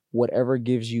whatever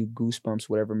gives you goosebumps,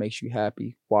 whatever makes you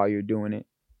happy while you're doing it,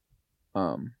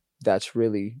 that's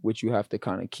really what you have to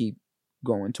kind of keep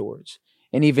going towards.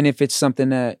 And even if it's something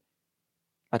that,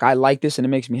 like, I like this and it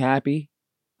makes me happy,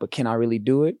 but can I really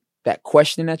do it? That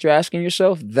question that you're asking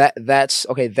yourself, that's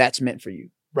okay. That's meant for you.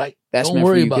 Right. That's Don't meant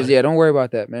worry for you. about Because it. don't worry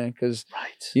about that, man. Because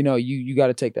Right. you got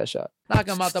to take that shot. Knock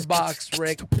him out the box,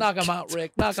 Rick. Knock him out,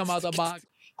 Rick. Knock him out the box.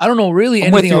 I don't know really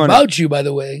I'm with anything you on about you, by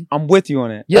the way. I'm with you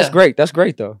on it. Yeah. That's great. That's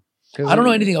great though. I don't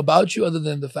know anything about you other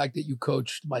than the fact that you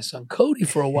coached my son Cody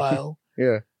for a while.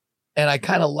 Yeah. And I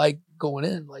kind of like going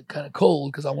in like kind of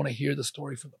cold because I want to hear the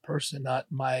story from the person, not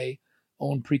my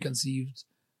own preconceived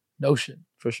notion.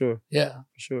 For sure. Yeah.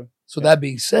 For sure. So that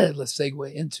being said, let's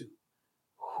segue into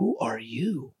who are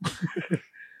you?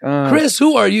 Uh, Chris,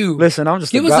 who are you? Listen, I'm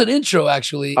just Give a us guy. an intro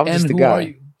actually. I'm And just a who guy. are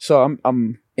you? So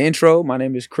I'm intro. My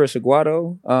name is Chris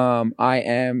Aguado.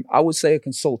 I would say a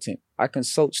consultant. I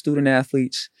consult student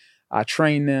athletes. I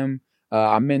train them.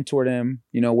 I mentor them.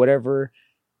 Whatever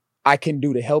I can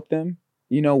do to help them,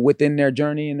 within their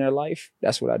journey in their life.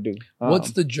 That's what I do.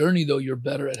 What's the journey though you're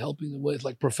better at helping them with?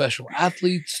 Like professional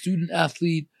athlete, student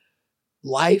athlete,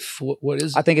 life? What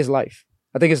is it? I think it's life.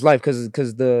 I think it's life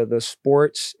because the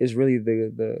sports is really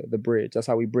the bridge. That's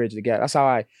how we bridge the gap.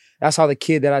 That's how the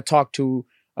kid that I talk to,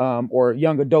 or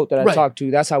young adult that I Right. talk to,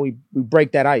 that's how we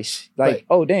break that ice. Like, Right.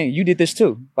 oh dang, you did this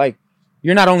too. Like,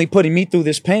 you're not only putting me through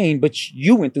this pain, but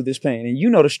you went through this pain, and you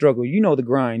know the struggle, you know the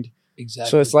grind.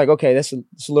 Exactly. So it's like, okay, that's a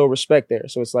little respect there.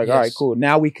 So it's like, all right, Yes. cool.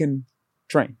 Now we can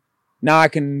train. Now I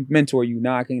can mentor you.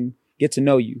 Now I can get to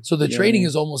know you. So the You know what I training mean?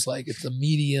 is almost like it's the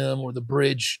medium or the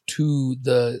bridge to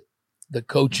the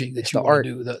coaching that It's you the want art.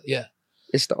 to do. Yeah.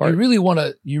 It's the You art. really want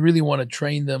to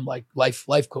train them like life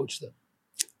coach them.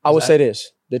 I would Is say that-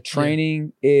 this: the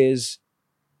training is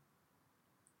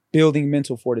building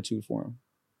mental fortitude for them.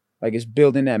 Like, it's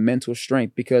building that mental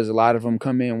strength, because a lot of them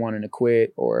come in wanting to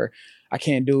quit, or I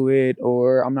can't do it,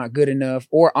 or I'm not good enough,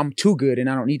 or I'm too good and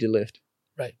I don't need to lift.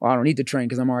 Right. Or I don't need to train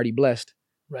because I'm already blessed.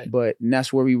 Right. And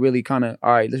that's where we really kind of,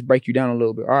 all right, let's break you down a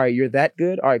little bit. All right, you're that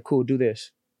good? All right, cool, do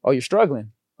this. Oh, you're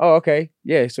struggling. Oh, okay.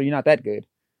 Yeah, so you're not that good.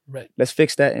 Right. Let's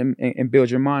fix that and build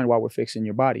your mind while we're fixing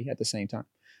your body at the same time.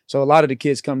 So a lot of the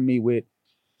kids come to me with,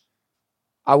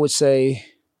 I would say,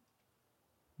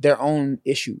 their own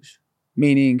issues,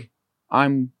 meaning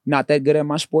I'm not that good at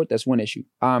my sport. That's one issue.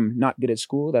 I'm not good at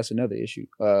school. That's another issue.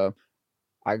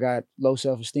 I got low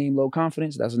self-esteem, low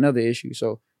confidence. That's another issue.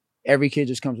 So every kid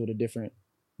just comes with a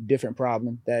different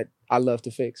problem that I love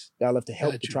to fix, that I love to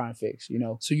help to Gotcha. try and fix,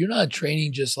 So you're not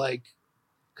training just like,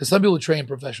 because some people train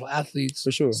professional athletes.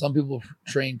 For sure. Some people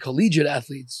train collegiate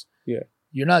athletes. Yeah.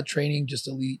 You're not training just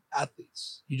elite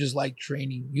athletes. You just like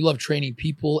training. You love training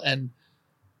people and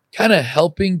kind of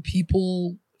helping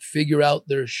people figure out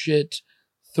their shit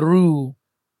through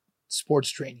sports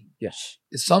training. Yes,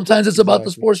 Sometimes it's about the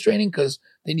Exactly. sports training because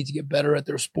they need to get better at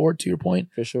their sport, to your point.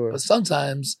 for sure. But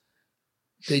sometimes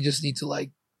they just need to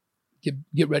like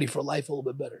get ready for life a little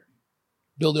bit better,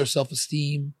 build their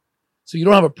self-esteem. So you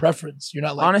don't have a preference. You're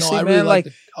not like, Honestly, no, I really man, like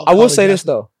like, the I will college say this athlete.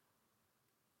 though.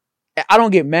 I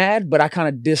don't get mad, but I kind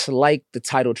of dislike the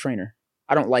title trainer.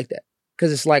 I don't like that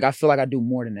because it's like I feel like I do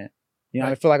more than that. I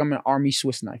Right. feel like I'm an Army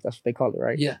Swiss knife. That's what they call it,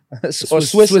 right? Yeah. or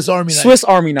Swiss Army knife. Swiss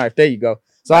Army knife. There you go.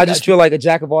 So I I got just you. feel like a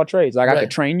jack of all trades. Like, I Right.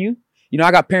 could train you.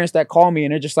 I got parents that call me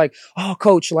and they're just like, "Oh,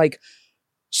 coach, like,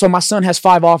 so my son has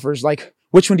 5 offers. Like,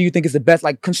 which one do you think is the best?"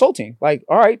 Like, consulting. Like,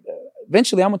 all right,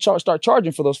 eventually I'm gonna start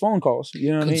charging for those phone calls.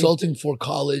 You know what I mean? Consulting for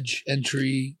college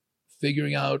entry,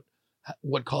 figuring out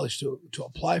what college to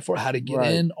apply for, how to get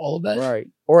Right. in, all of that. Right.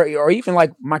 Or even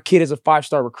like, my kid is a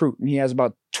 5-star recruit and he has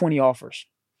about 20 offers.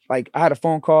 Like, I had a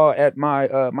phone call at my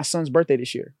son's birthday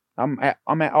this year. I'm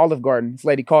at Olive Garden. This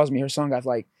lady calls me. Her son got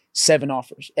like 7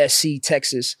 offers. SC,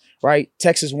 Texas, right?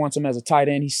 Texas wants him as a tight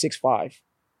end. He's 6'5".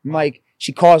 I'm like,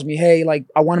 she calls me, "Hey, like,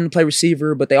 I want him to play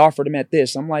receiver, but they offered him at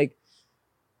this." I'm like,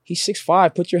 he's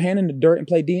 6'5". Put your hand in the dirt and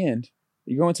play D end.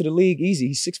 You're going to the league easy.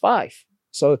 He's 6'5".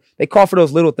 So they call for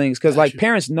those little things because, like, Gotcha.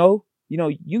 parents know, you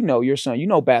know your son,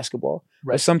 basketball.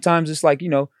 Right. But sometimes it's like,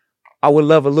 I would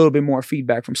love a little bit more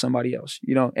feedback from somebody else,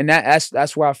 and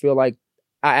that's where I feel like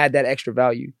I add that extra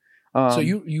value. So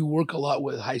you work a lot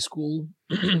with high school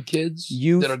kids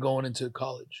Youth. that are going into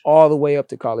college. all the way up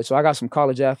to college. So I got some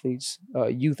college athletes,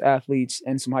 youth athletes,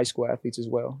 and some high school athletes as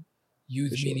well.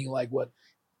 Youth For sure. meaning like what?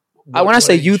 When I what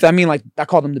say age? youth, I mean, like, I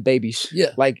call them the babies.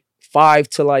 Yeah. Like 5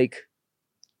 to like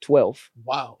 12.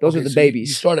 Wow. Those are the so babies.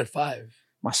 You start at 5.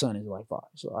 My son is like 5.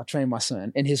 So I train my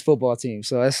son and his football team.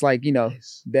 So that's like,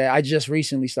 Nice. that I just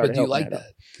recently started But do you helping like that up.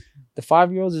 that? The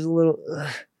 5-year-olds is a little,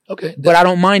 Okay. But I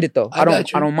don't mind it though. I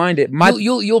got you. I don't mind it.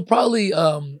 You'll probably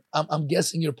I'm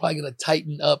guessing you're probably gonna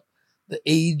tighten up the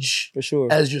age for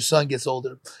sure. as your son gets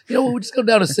older. You know what? We'll just go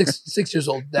down to 6 years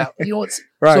old now. You know what's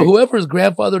Right. So whoever is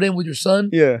grandfathered in with your son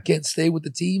Yeah. can't stay with the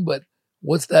team, but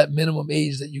what's that minimum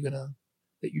age that you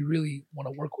really want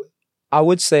to work with? I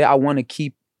would say I want to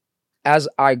keep, as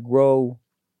I grow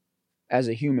as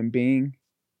a human being,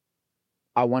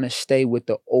 I want to stay with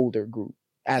the older group,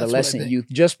 adolescent youth,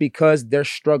 just because they're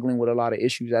struggling with a lot of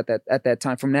issues at that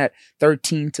time. From that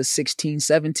 13 to 16,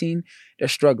 17, they're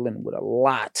struggling with a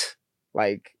lot.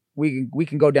 Like we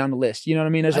can go down the list. You know what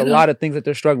I mean? There's a lot of things that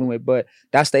they're struggling with, but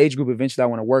that's the age group eventually I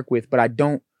want to work with. But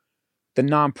the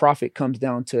nonprofit comes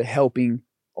down to helping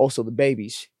also the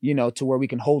babies, you know, to where we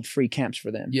can hold free camps for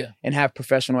them and have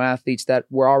professional athletes that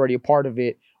were already a part of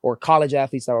it, or college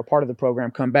athletes that were part of the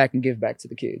program come back and give back to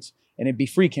the kids. And it'd be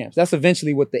free camps. That's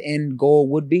eventually what the end goal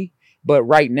would be. But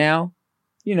right now,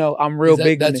 you know, I'm real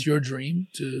big. That's your dream,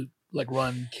 to like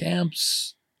run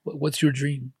camps? What's your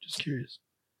dream? Just curious.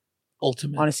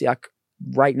 Ultimate. Honestly,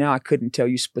 right now I couldn't tell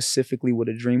you specifically what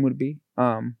a dream would be.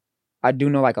 I do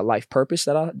know like a life purpose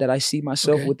that I see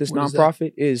myself with this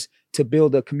nonprofit is to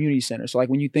build a community center. So like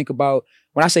when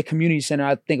I say community center,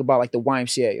 I think about like the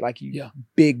YMCA, like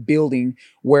big building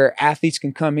where athletes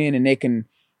can come in and they can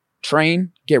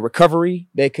train, get recovery,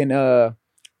 they can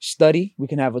study. We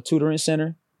can have a tutoring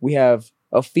center. We have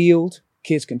a field,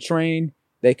 kids can train,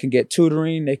 they can get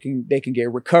tutoring, they can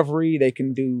get recovery, they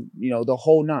can do, you know, the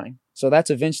whole nine. So that's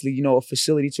eventually, you know, a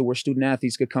facility to where student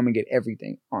athletes could come and get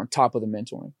everything on top of the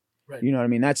mentoring. Right. You know what I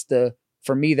mean?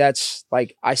 For me, that's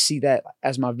like, I see that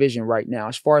as my vision right now.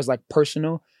 As far as like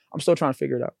personal, I'm still trying to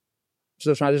figure it out.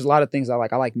 There's a lot of things I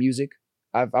like. I like music.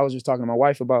 I was just talking to my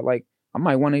wife about like, I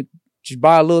might want to just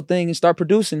buy a little thing and start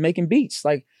producing, making beats.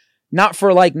 Like not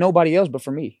for like nobody else, but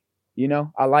for me, you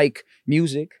know, I like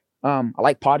music. I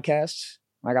like podcasts.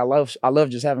 Like I love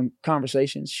just having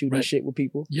conversations, shooting shit with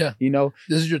people. Yeah. You know,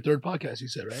 this is your third podcast, you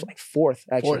said, right? Like fourth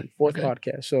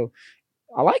podcast. So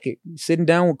I like it. Sitting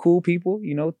down with cool people,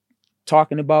 you know,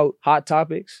 talking about hot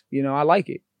topics, you know, I like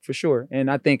it for sure.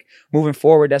 And I think moving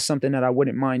forward, that's something that I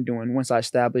wouldn't mind doing once I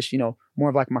establish, you know, more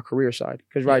of like my career side.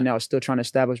 Because right now I'm still trying to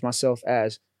establish myself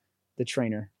as the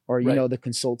trainer or, you know, the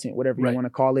consultant, whatever you want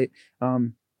to call it.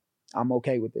 I'm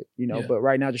okay with it, you know, but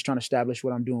right now just trying to establish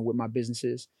what I'm doing with my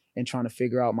businesses and trying to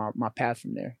figure out my path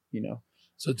from there, you know.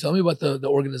 So tell me about the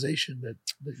organization that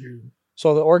you're...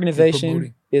 So the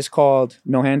organization is called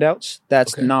No Handouts.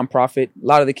 That's the nonprofit. A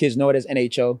lot of the kids know it as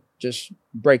NHO. Just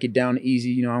break it down easy.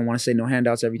 You know, I don't want to say No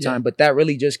Handouts every time, but that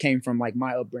really just came from like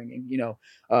my upbringing, you know.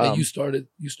 And you started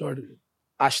it.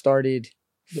 I started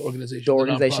the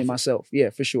organization myself. Yeah,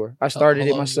 for sure. I started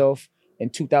it myself in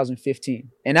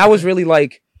 2015. And that was really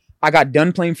like, I got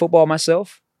done playing football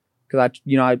myself because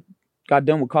I got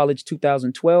done with college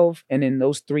 2012. And in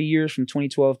those 3 years from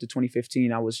 2012 to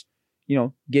 2015, I was, you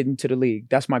know, getting to the league.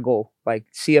 That's my goal. Like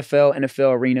CFL,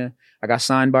 NFL arena. I got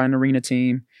signed by an arena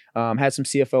team. Had some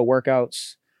CFL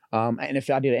workouts. And if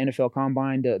I did an NFL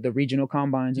combine, the regional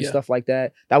combines and stuff like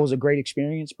that. That was a great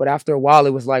experience. But after a while,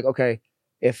 it was like, okay,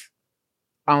 if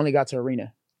I only got to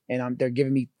arena and they're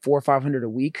giving me $400 or $500 a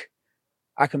week,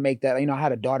 I can make that. You know, I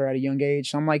had a daughter at a young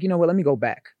age. So I'm like, you know what, let me go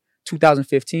back.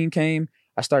 2015 came.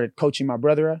 I started coaching my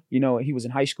brother. You know, he was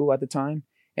in high school at the time.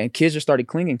 And kids just started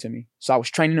clinging to me. So I was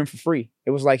training them for free.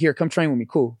 It was like, here, come train with me.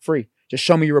 Cool, free. Just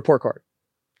show me your report card.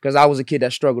 Because I was a kid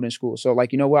that struggled in school. So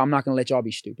like, you know what? I'm not going to let y'all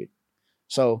be stupid.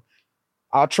 So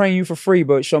I'll train you for free,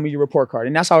 but show me your report card.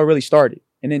 And that's how it really started.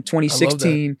 And then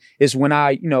 2016 is when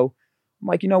I'm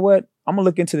like, you know what? I'm going to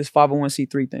look into this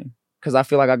 501c3 thing. Because I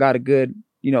feel like I got a good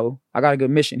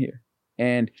mission here.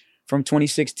 And from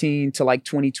 2016 to like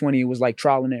 2020, it was like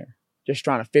trial and error. Just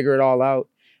trying to figure it all out.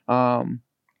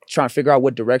 Trying to figure out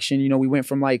what direction, you know, we went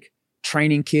from like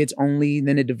training kids only.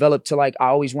 Then it developed to like, I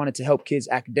always wanted to help kids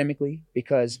academically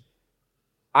because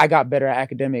I got better at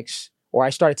academics, or I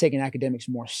started taking academics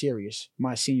more serious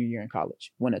my senior year in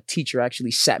college when a teacher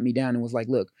actually sat me down and was like,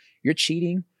 look, you're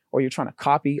cheating or you're trying to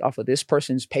copy off of this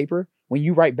person's paper when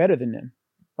you write better than them.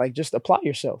 Like, just apply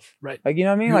yourself. Right. Like, you know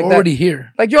what I mean? You're like already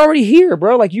here. Like, you're already here,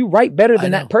 bro. Like, you write better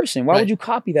than that person. Why would you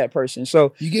copy that person?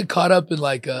 So you get caught up in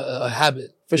like a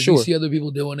habit. For sure. You see other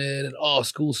people doing it and, oh,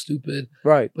 school's stupid.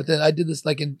 Right. But then I did this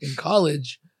like in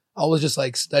college. I was just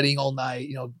like studying all night,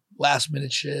 you know, last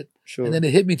minute shit. Sure. And then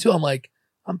it hit me too. I'm like,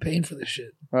 I'm paying for this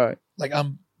shit. Right. Like,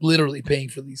 I'm literally paying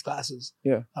for these classes.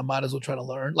 Yeah. I might as well try to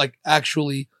learn. Like,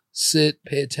 actually sit,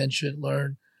 pay attention,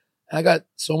 learn. And I got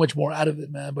so much more out of it,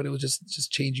 man. But it was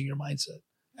just changing your mindset,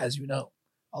 as you know.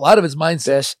 A lot of it's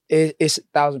mindset. It's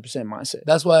 1,000% mindset.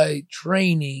 That's why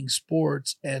training,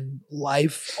 sports, and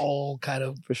life all kind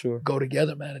of For sure. go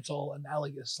together, man. It's all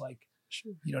analogous. Like,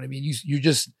 Sure. you know what I mean? You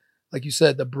just, like you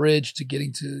said, the bridge to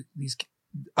getting to these.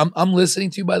 I'm listening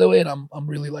to you, by the way, and I'm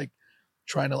really like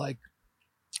trying to like,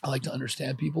 I like to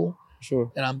understand people,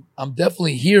 Sure. and I'm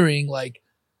definitely hearing like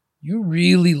you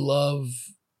really love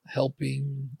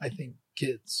helping. I think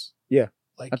kids. Yeah.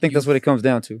 Like I think that's what it comes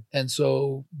down to. And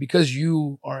so because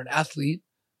you are an athlete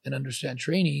and understand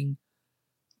training,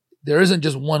 there isn't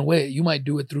just one way. You might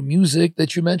do it through music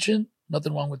that you mentioned.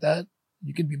 Nothing wrong with that.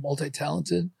 You can be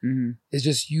multi-talented. Mm-hmm. It's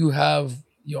just you have,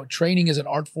 training is an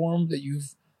art form that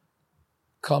you've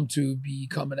come to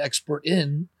become an expert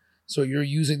in. So you're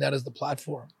using that as the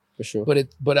platform. For sure.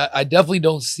 But I definitely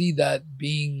don't see that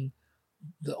being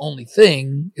the only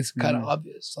thing. It's kind of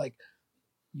obvious. Like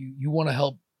you want to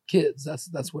help kids.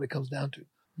 That's what it comes down to.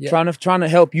 Yeah. Trying to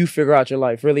help you figure out your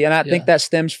life, really. And I think that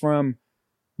stems from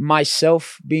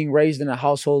myself being raised in a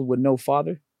household with no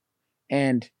father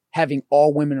and having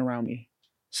all women around me.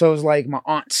 So it was like my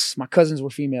aunts, my cousins were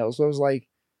females. So it was like,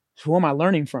 who am I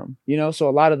learning from? So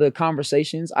a lot of the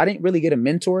conversations, I didn't really get a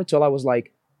mentor until I was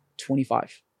like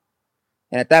 25.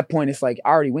 And at that point, it's like I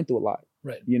already went through a lot,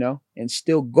 right? And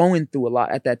still going through a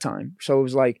lot at that time. So it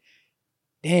was like,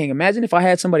 dang, imagine if I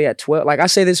had somebody at 12. Like I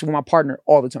say this with my partner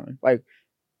all the time. Like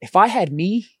if I had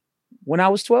me when I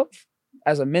was 12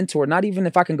 as a mentor, not even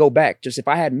if I can go back, just if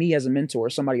I had me as a mentor,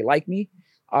 somebody like me,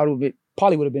 I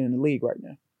probably would have been in the league right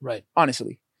now. Right.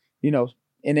 Honestly,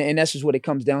 and that's just what it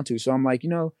comes down to. So I'm like, I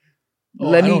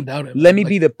don't doubt it. Let me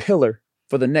be the pillar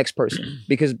for the next person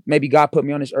because maybe God put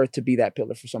me on this earth to be that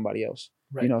pillar for somebody else.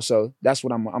 Right. So that's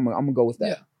what I'm gonna go with that.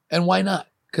 Yeah. And why not?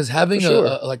 Because having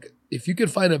if you could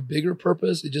find a bigger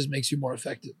purpose, it just makes you more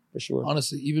effective. For sure.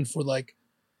 Honestly, even for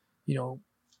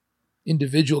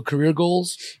individual career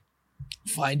goals,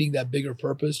 finding that bigger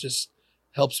purpose just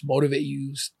helps motivate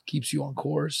you, keeps you on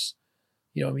course.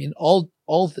 I mean,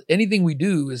 anything we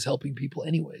do is helping people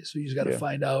anyway. So you just got to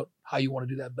find out how you want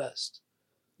to do that best.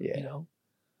 Yeah.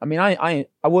 I mean, I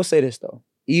will say this though,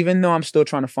 even though I'm still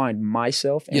trying to find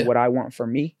myself and what I want for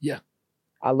me. Yeah.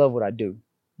 I love what I do.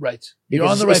 Right. You're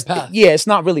on the right path. Yeah. It's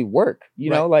not really work,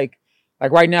 know, like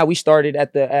right now we started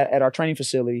at our training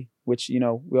facility, which,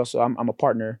 I'm a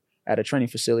partner at a training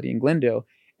facility in Glendale,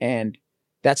 and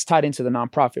that's tied into the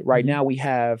nonprofit. Right now we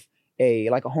have a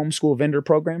homeschool vendor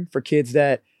program for kids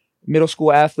middle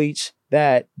school athletes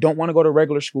that don't want to go to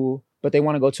regular school, but they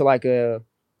want to go to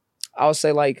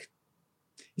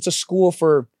it's a school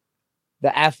for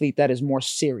the athlete that is more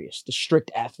serious, the strict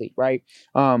athlete, right?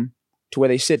 To where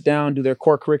they sit down, do their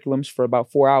core curriculums for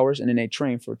about 4 hours, and then they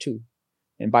train for 2.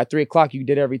 And by 3 o'clock, you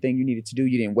did everything you needed to do.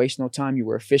 You didn't waste no time. You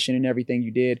were efficient in everything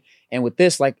you did. And with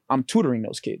this, I'm tutoring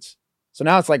those kids. So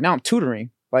now it's now I'm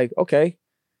tutoring. Okay,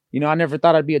 I never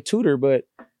thought I'd be a tutor, but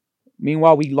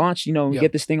meanwhile we launch, we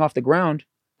get this thing off the ground.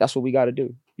 That's what we got to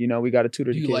do. We got to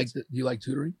tutor the kids. Do you like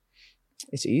tutoring?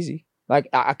 It's easy. I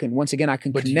can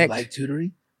connect. Do you like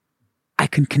tutoring? I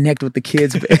can connect with the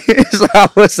kids. So I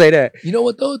would say that. You know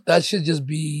what though? That should just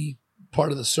be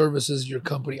part of the services your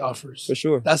company offers. For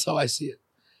sure. That's how I see it.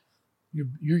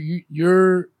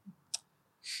 You're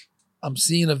I'm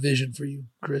seeing a vision for you,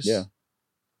 Chris. Yeah.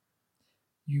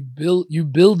 You're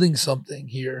building something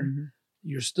here. Mm-hmm.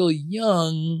 You're still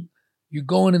young. You're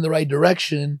going in the right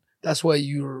direction. That's why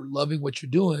you're loving what you're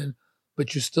doing,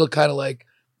 but you're still kind of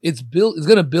it's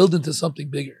going to build into something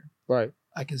bigger. Right.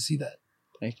 I can see that.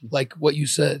 Thank you. Like what you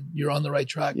said, you're on the right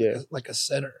track. Yeah. Like a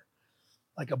center,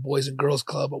 like a Boys and Girls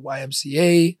Club, a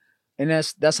YMCA. And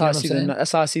that's how I see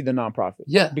the nonprofit.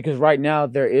 Yeah. Because right now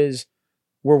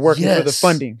we're working for the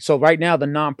funding. So right now the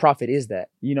nonprofit is that.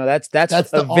 That's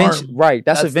the arm. Right.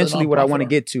 That's eventually what I want to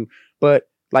get to. But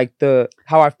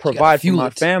how I provide for my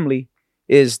family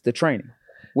is the training,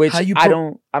 which I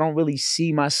don't really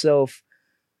see myself.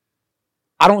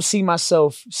 I don't see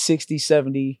myself 60,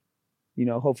 70,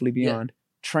 hopefully beyond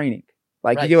training.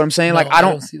 You get what I'm saying?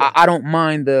 No, I don't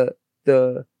mind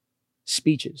the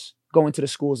speeches, going to the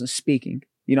schools and speaking.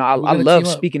 I love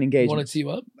speaking engagements. You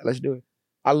want to team up? Let's do it.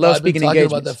 I love speaking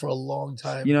engagements. I've been talking about that for a long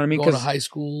time. You know what I mean? Going to high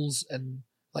schools and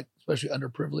especially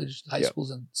underprivileged high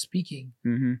schools and speaking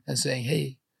and saying,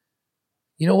 hey,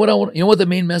 you know what I want? You know what the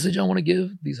main message I want to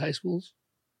give these high schools?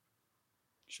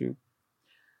 Shoot.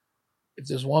 If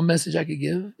there's one message I could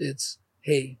give, it's,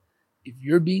 hey, if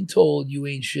you're being told you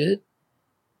ain't shit,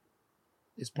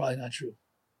 it's probably not true.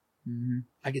 Mm-hmm.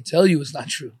 I can tell you it's not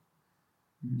true.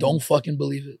 Mm-hmm. Don't fucking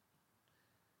believe it.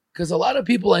 Because a lot of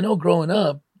people I know growing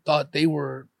up thought they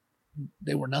were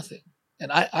nothing.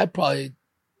 And I probably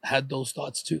had those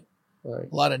thoughts too. Right.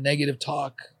 a lot of negative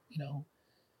talk, you know.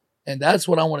 And that's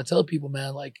what I want to tell people,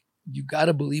 man. Like, you got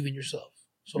to believe in yourself.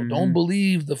 So don't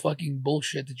believe the fucking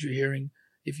bullshit that you're hearing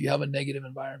if you have a negative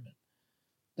environment.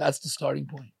 That's the starting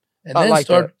point. And I then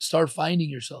like start finding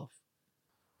yourself.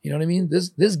 You know what I mean?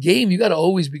 This game, you got to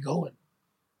always be going.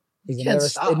 You can't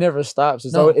stop. It never stops.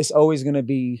 No. It's always going to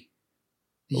be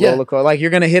a Yeah. roller coaster. Like, you're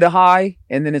going to hit a high,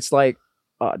 and then it's like,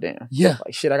 oh, damn. Yeah.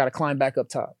 Like, shit, I got to climb back up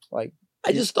top. Like,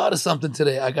 I just thought of something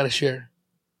today I got to share.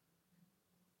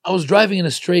 I was driving in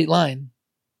a straight line,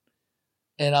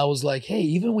 and I was like, hey,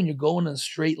 even when you're going in a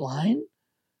straight line,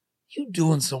 you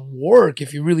doing some work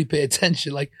if you really pay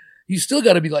attention. Like, you still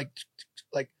got to be like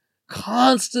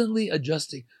constantly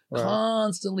adjusting, right.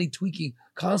 constantly tweaking,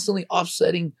 constantly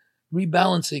offsetting,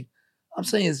 rebalancing. I'm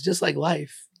saying it's just like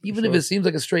life. Even if it seems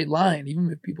like a straight line, even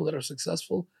with people that are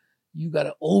successful, you got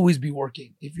to always be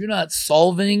working. If you're not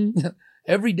solving,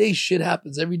 every day shit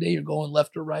happens. Every day you're going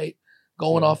left or right,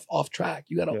 going off track.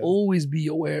 You got to always be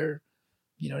aware.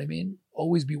 You know what I mean?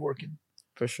 Always be working.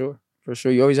 For sure. For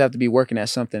sure. You always have to be working at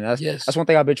something. That's one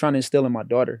thing I've been trying to instill in my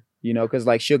daughter, you know, because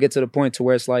like she'll get to the point to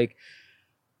where it's like,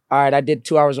 all right, I did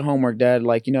 2 hours of homework, Dad.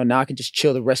 Like, you know, now I can just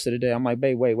chill the rest of the day. I'm like,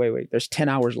 babe, wait. There's 10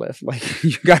 hours left. Like,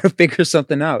 you got to figure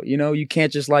something out. You know, you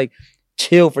can't just like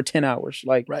chill for 10 hours.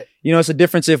 Like, you know, it's a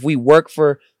difference if we work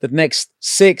for the next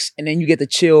 6 and then you get to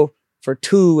chill for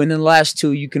 2. And then the last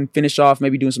 2, you can finish off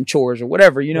maybe doing some chores or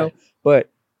whatever, you know. But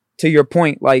to your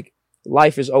point, like,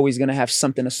 life is always going to have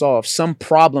something to solve. Some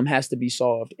problem has to be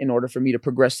solved in order for me to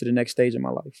progress to the next stage of my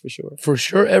life, for sure. For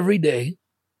sure, every day.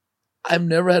 I've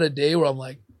never had a day where I'm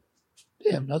like,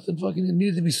 damn, nothing fucking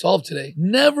needed to be solved today.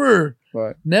 Never.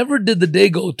 Right. Never did the day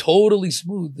go totally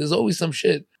smooth. There's always some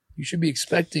shit. You should be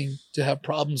expecting to have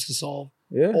problems to solve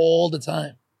all the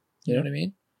time. You know what I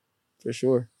mean? For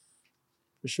sure.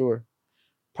 For sure.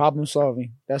 Problem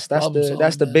solving. That's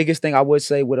the biggest thing I would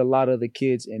say with a lot of the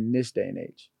kids in this day and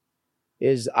age.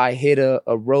 Is I hit a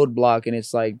roadblock and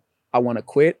it's like, I want to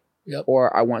quit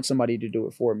or I want somebody to do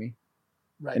it for me.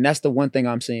 Right. And that's the one thing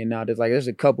I'm seeing now. There's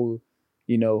a couple,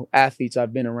 you know, athletes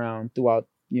I've been around throughout,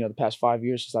 you know, the past 5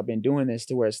 years since I've been doing this,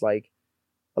 to where it's like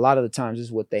a lot of the times this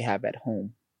is what they have at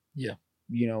home. Yeah.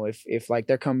 You know, if like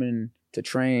they're coming to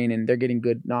train and they're getting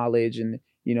good knowledge and,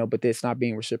 you know, but it's not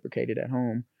being reciprocated at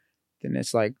home, then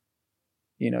it's like,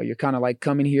 you know, you're kind of like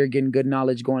coming here, getting good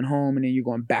knowledge, going home, and then you're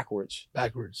going backwards.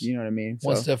 You know what I mean?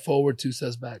 One step forward, 2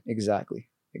 steps back. Exactly.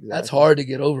 That's hard to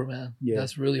get over, man. Yeah.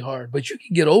 That's really hard. But you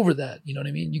can get over that. You know what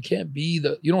I mean? You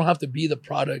don't have to be the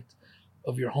product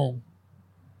of your home.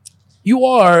 You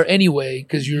are anyway,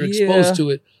 because you're exposed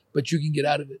to it, but you can get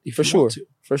out of it if you want to.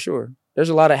 For sure. There's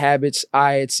a lot of habits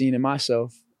I had seen in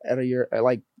myself at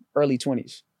like early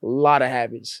 20s. A lot of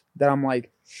habits that I'm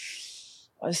like,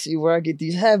 I see where I get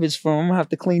these habits from. I'm gonna have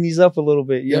to clean these up a little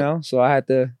bit, you know? So I had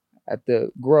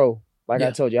to grow. Like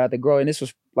I told you, I had to grow. And this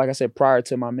was, like I said, prior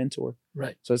to my mentor.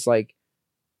 Right. So it's like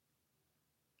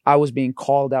I was being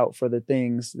called out for the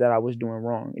things that I was doing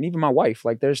wrong. And even my wife,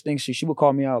 like there's things she would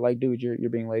call me out like, dude, you're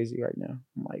being lazy right now.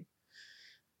 I'm like,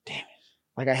 damn it.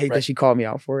 Like I hate that she called me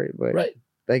out for it, but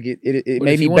like it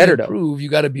made me better though. Improve, you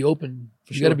got to be open.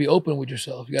 You got to be open with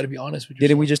yourself. You got to be honest with yourself.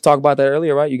 Didn't we just talk about that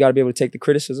earlier, right? You got to be able to take the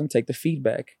criticism, take the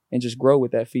feedback, and just grow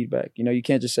with that feedback. You know, you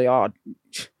can't just say, oh,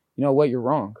 you know what, you're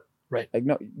wrong. Right. Like,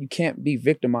 no, you can't be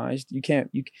victimized. You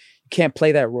can't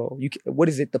play that role. What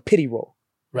is it? The pity role.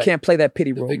 Right. You can't play that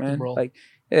pity role, man. Role. Like,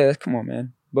 yeah, come on,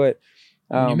 man. But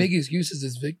when you make excuses,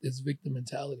 it's victim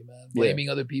mentality, man. Blaming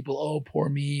other people. Oh, poor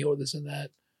me, or this and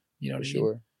that. You know what I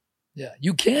mean? Yeah,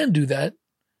 you can do that.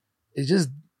 It's just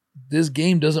this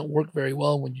game doesn't work very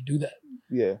well when you do that.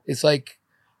 Yeah. It's like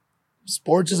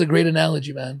sports is a great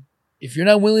analogy, man. If you're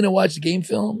not willing to watch the game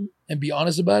film and be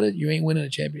honest about it, you ain't winning a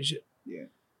championship. Yeah.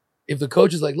 If the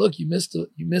coach is like, look, you missed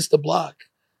a block,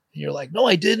 and you're like, no,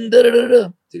 I didn't,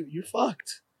 dude, you're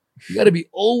fucked. You got to be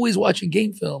always watching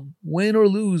game film. Win or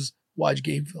lose, watch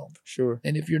game film. Sure.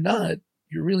 And if you're not,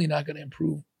 you're really not going to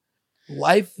improve.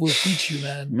 Life will teach you,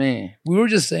 man. Man. We were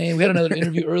just saying, we had another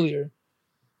interview earlier.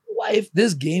 Life,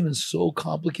 this game is so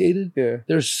complicated. Yeah.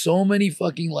 There's so many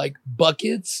fucking like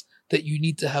buckets that you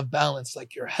need to have balance,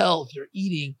 like your health, your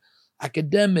eating,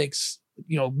 academics,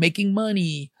 you know, making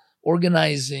money,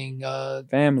 organizing,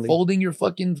 family, folding your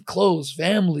fucking clothes,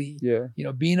 family, you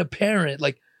know, being a parent.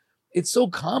 Like, it's so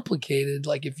complicated.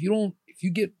 Like, if you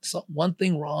get one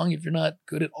thing wrong, if you're not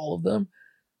good at all of them,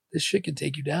 this shit can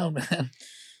take you down, man.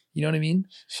 You know what I mean?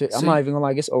 Shit, I'm not even gonna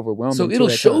lie, it's overwhelming. So it'll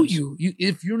show you.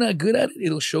 If you're not good at it,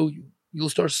 it'll show you. You'll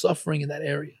start suffering in that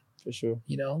area. For sure.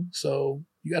 You know? So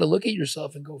you gotta look at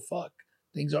yourself and go, fuck,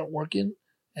 things aren't working,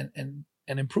 and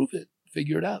improve it.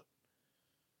 Figure it out.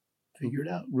 Figure it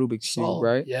out. Rubik's Cube, Solve.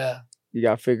 right? Yeah. You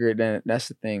gotta figure it out. That's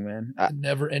the thing, man.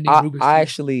 Never ending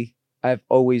Rubik's Cube. I've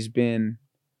always been,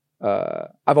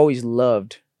 I've always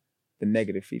loved the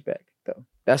negative feedback, though.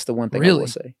 That's the one thing I will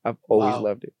say. I've always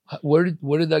loved it. Where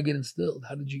did that get instilled?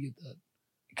 How did you get that?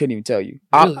 Couldn't even tell you.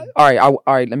 Really? All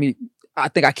right. I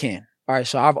think I can. All right.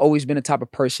 So I've always been the type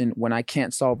of person, when I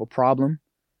can't solve a problem,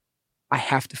 I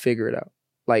have to figure it out.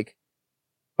 Like,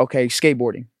 okay,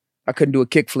 skateboarding. I couldn't do a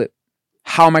kickflip.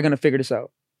 How am I going to figure this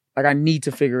out? Like, I need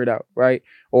to figure it out, right?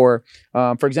 Or,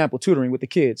 for example, tutoring with the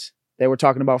kids. They were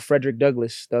talking about Frederick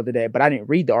Douglass the other day, but I didn't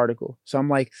read the article. So I'm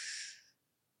like,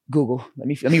 Google, let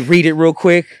me read it real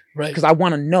quick, right? Because I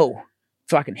want to know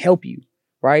so I can help you,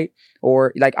 right?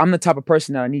 Or like, I'm the type of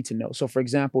person that I need to know. So for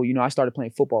example, I started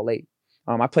playing football late.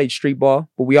 I played street ball,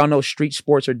 but we all know street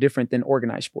sports are different than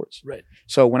organized sports. Right.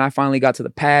 So when I finally got to the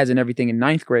pads and everything in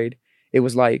 9th grade, it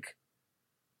was like,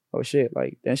 oh shit,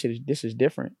 like this is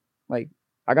different. Like,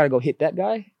 I gotta go hit that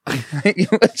guy.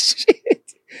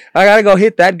 Shit. I gotta go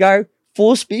hit that guy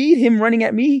full speed, him running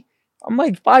at me. I'm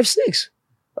like 5'6".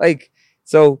 Like,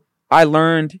 so I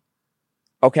learned,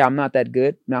 okay, I'm not that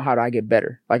good. Now how do I get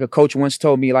better? Like a coach once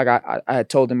told me, like I had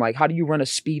told him, like, how do you run a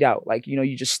speed out? Like,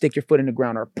 you just stick your foot in the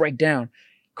ground or break down.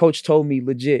 Coach told me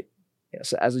legit,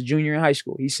 so as a junior in high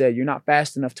school, he said, you're not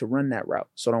fast enough to run that route.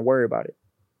 So don't worry about it.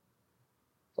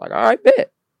 Like, all right,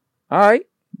 bet. All right.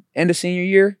 End of senior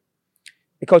year.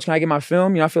 Hey, coach, can I get my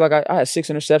film? I feel like I had 6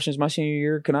 interceptions my senior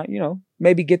year. Can I,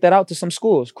 maybe get that out to some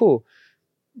schools? Cool.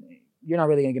 You're not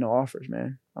really going to get no offers,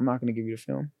 man. I'm not going to give you the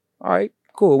film. All right,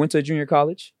 cool. Went to a junior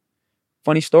college.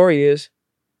 Funny story is,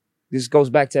 this goes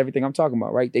back to everything I'm talking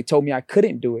about, right? They told me I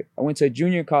couldn't do it. I went to a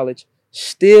junior college,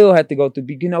 still had to go through,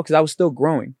 because I was still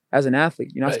growing as an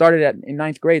athlete. Right. I started in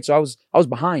 9th grade, so I was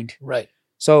behind. Right.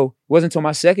 So it wasn't until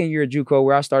my second year at JUCO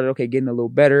where I started, getting a little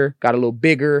better, got a little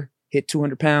bigger, hit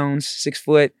 200 pounds, 6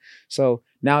 foot. So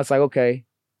now it's like, okay,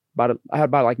 I had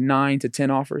about like 9 to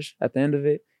 10 offers at the end of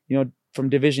it, from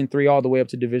Division III all the way up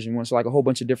to Division I. So like a whole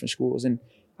bunch of different schools. And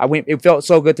it felt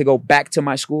so good to go back to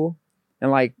my school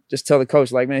and like just tell the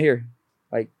coach, like, man, here,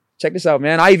 like, check this out,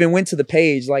 man. I even went to the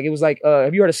page. Like, it was like,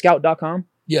 have you heard of scout.com?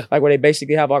 Yeah. Like where they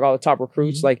basically have like all the top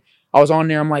recruits. Mm-hmm. Like I was on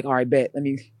there. I'm like, all right, bet. Let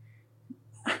me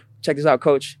check this out,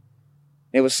 coach.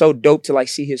 And it was so dope to like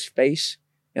see his face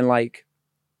and like,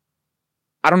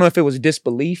 I don't know if it was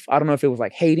disbelief. I don't know if it was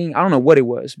like hating. I don't know what it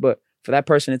was, but for that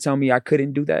person to tell me I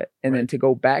couldn't do that and then to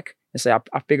go back and say,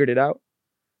 I figured it out,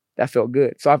 that felt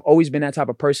good. So I've always been that type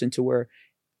of person to where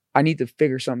I need to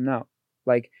figure something out.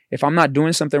 Like if I'm not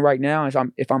doing something right now,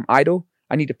 if I'm idle,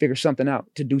 I need to figure something out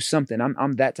to do something.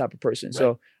 I'm that type of person. Right.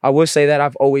 So I would say that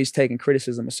I've always taken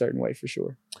criticism a certain way for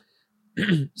sure.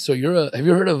 So have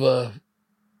you heard of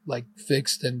like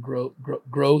fixed and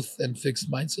growth and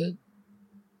fixed mindset?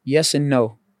 Yes and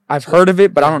no. I've heard of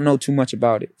it, but I don't know too much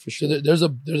about it for sure. So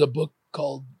there's a book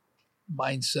called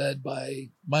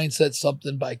Mindset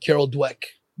something by Carol Dweck.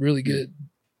 Really good.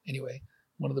 Anyway,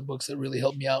 one of the books that really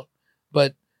helped me out.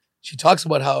 But she talks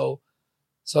about how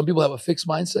some people have a fixed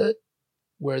mindset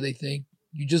where they think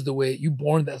you just the way you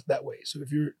born that way. So if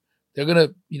they're gonna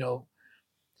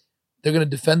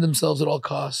defend themselves at all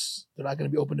costs. They're not gonna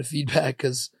be open to feedback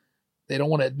because they don't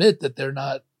want to admit that they're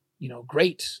not,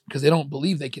 great because they don't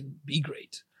believe they can be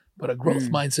great. But a growth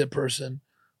mindset person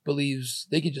believes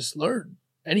they can just learn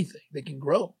anything. They can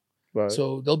grow. Right.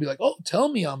 So they'll be like, oh, tell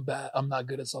me I'm bad. I'm not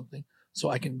good at something so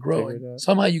I can grow. And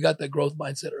somehow you got that growth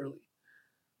mindset early.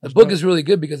 The book is really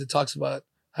good because it talks about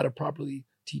how to properly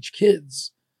teach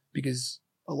kids because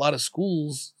a lot of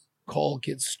schools call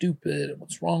kids stupid and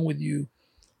what's wrong with you.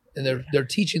 And they're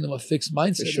teaching them a fixed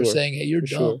mindset. Sure. They're saying, hey, you're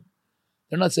dumb. Sure.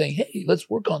 They're not saying, hey, let's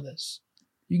work on this.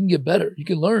 You can get better. You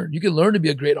can learn. You can learn to be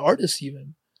a great artist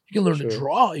even. You can learn to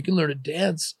draw. You can learn to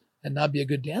dance and not be a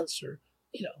good dancer.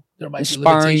 There might be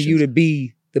limitations. You to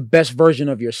be the best version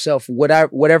of yourself,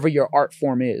 whatever your art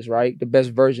form is, right? The best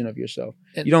version of yourself.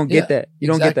 And you don't get that. You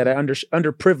don't get that at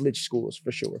underprivileged schools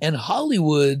for sure. And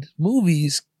Hollywood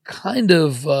movies kind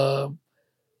of,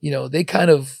 they kind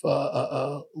of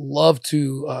love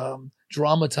to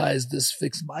dramatize this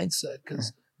fixed mindset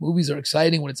because movies are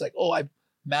exciting when it's like, oh, I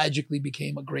magically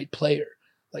became a great player.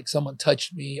 Like someone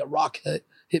touched me, a rock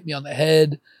hit me on the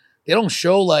head. They don't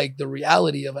show like the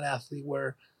reality of an athlete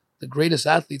where the greatest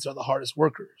athletes are the hardest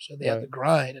workers and they have to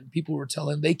grind and people were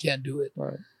telling they can't do it.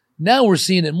 Right. Now we're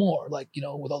seeing it more like,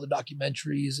 with all the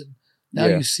documentaries and now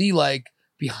you see like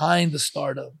behind the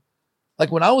stardom.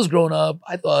 Like when I was growing up,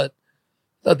 I thought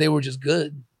they were just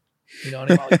good. And I'm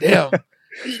like, damn,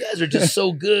 these guys are just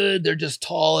so good. They're just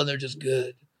tall and they're just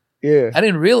good. Yeah. I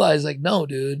didn't realize like, no,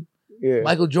 dude. Yeah.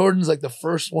 Michael Jordan's like the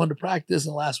first one to practice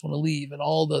and the last one to leave. And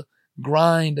all the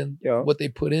grind and Yeah. what they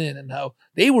put in and how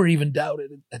they were even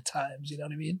doubted at times. You know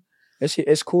what I mean?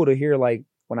 It's cool to hear, like,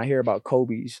 when I hear about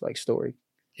Kobe's like story.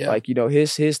 Yeah. Like, you know,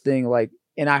 his thing, like,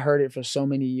 and I heard it for so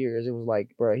many years. It was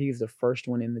like, bro, he's the first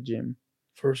one in the gym.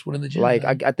 First one in the gym. Like,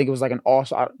 man. I think it was like an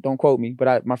all-star. Don't quote me,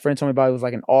 but my friend told me about it. It was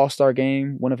like an all-star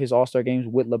game, one of his all-star games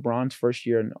with LeBron's first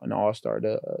year in an all-star,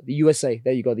 the USA.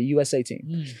 There you go, the USA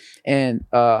team. And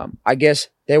I guess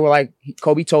they were like,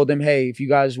 Kobe told them, hey, if you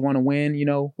guys want to win, you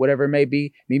know, whatever it may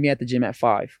be, meet me at the gym at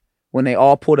 5. When they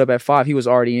all pulled up at 5, he was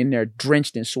already in there,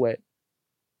 drenched in sweat.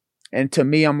 And to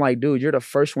me, I'm like, dude, you're the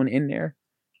first one in there,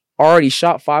 already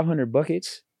shot 500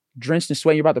 buckets, drenched in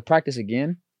sweat. You're about to practice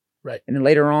again. Right. And then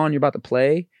later on, you're about to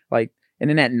play. Like, and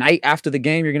then at night after the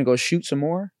game, you're going to go shoot some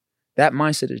more. That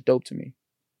mindset is dope to me.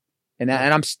 And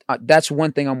that's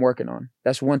one thing I'm working on.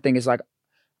 That's one thing is like,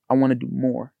 I want to do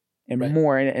more and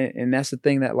more. And that's the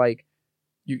thing that, like,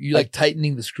 you like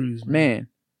tightening the screws, man,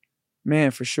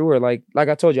 for sure. Like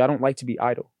I told you, I don't like to be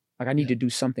idle. Like, I need to do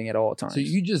something at all times. So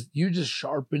you're just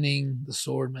sharpening the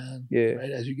sword, man. Yeah. Right.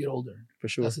 As you get older. For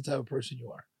sure. That's the type of person you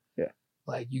are. Yeah.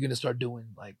 Like, you're going to start doing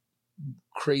like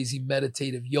crazy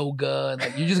meditative yoga, and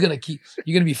like you're going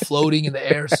to be floating in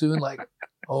the air soon. Like,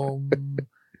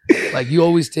 like you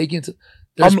always take into,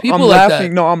 there's people I'm like laughing.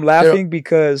 that. No, I'm laughing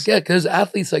because. Yeah. Cause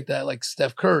athletes like that, like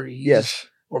Steph Curry. Yes.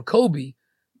 Or Kobe.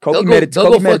 Kobe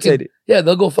meditated. Yeah.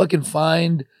 They'll go fucking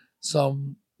find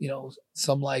some, you know,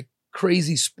 some like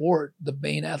crazy sport, the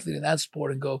main athlete in that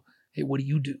sport, and go, hey, what do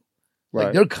you do? Right.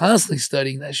 Like, they're constantly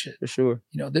studying that shit. For sure.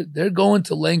 You know, they're going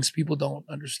to lengths people don't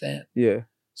understand. Yeah.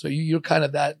 So you're kind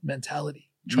of that mentality.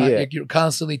 Like, you're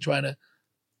constantly trying to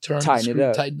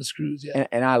tighten the screws. Yeah.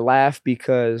 And I laugh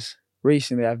because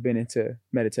recently I've been into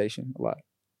meditation a lot,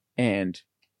 and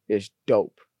it's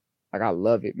dope. Like, I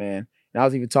love it, man. And I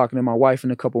was even talking to my wife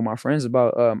and a couple of my friends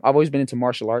about, I've always been into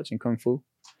martial arts and Kung Fu.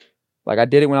 Like, I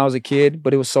did it when I was a kid,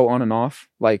 but it was so on and off.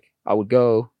 Like, I would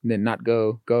go and then not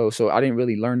go. So I didn't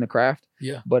really learn the craft.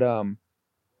 Yeah. But I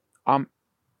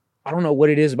don't know what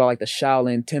it is about, like, the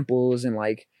Shaolin temples, and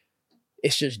like,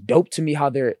 it's just dope to me how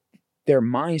their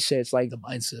mindsets, like, the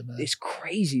mindset, man. It's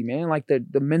crazy, man. Like, the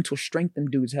mental strength them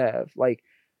dudes have. Like,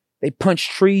 they punch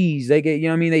trees. They get, you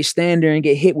know what I mean? They stand there and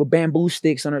get hit with bamboo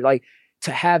sticks under, like,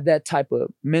 to have that type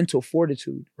of mental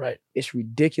fortitude. Right. It's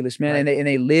ridiculous, man. Right. And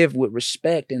they live with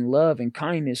respect and love and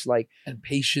kindness, like, and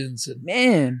patience and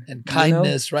you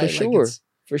kindness, know, right? For sure. Like,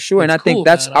 for sure. And I think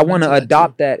cool, I want to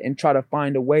adopt that and try to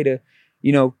find a way to,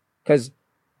 you know, because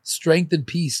strength and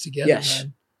peace together,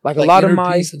 man. Like a lot of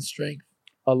peace and strength.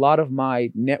 A lot of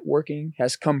my networking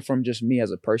has come from just me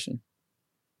as a person.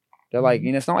 They're like,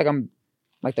 you know, it's not like I'm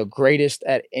like the greatest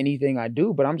at anything I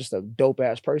do, but I'm just a dope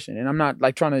ass person. And I'm not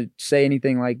like trying to say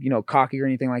anything like, you know, cocky or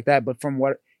anything like that. But from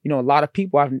what, you know, a lot of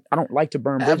people, I don't like to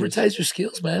burn bridges. Advertise your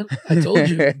skills, man. I told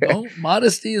you,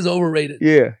 modesty is overrated.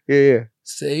 Yeah.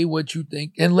 Say what you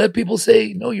think and let people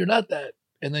say, no, you're not that.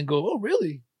 And then go, oh,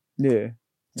 really? Yeah.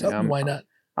 Tell me why not.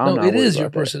 I'm no, not it is your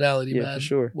that. personality, Yeah, man. for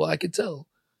sure. Well, I could tell.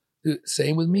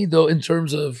 Same with me, though, in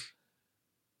terms of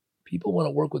people want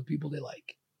to work with people they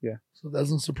like. Yeah. So it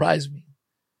doesn't surprise me.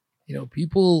 You know,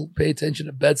 people pay attention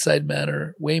to bedside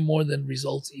manner way more than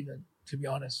results, even, to be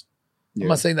honest. Yeah. I'm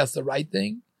not saying that's the right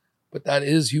thing, but that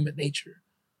is human nature.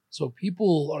 So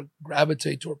people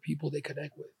gravitate toward people they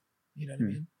connect with. You know what I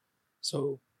mean?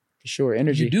 So for sure,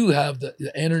 energy. You do have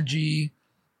the energy,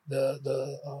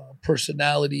 the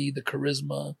personality, the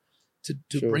charisma to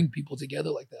bring people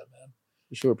together like that, man.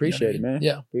 For sure, appreciate it, man.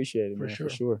 Yeah, appreciate it, for man. sure.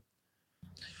 For sure.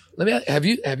 Let me ask, have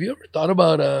you ever thought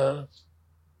about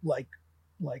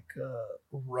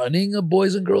running a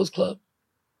boys and girls club?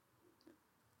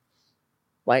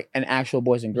 Like an actual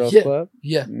boys and girls club?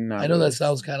 Yeah, I know that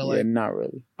sounds kind of like not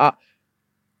really.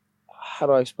 How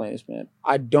do I explain this, man?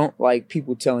 I don't like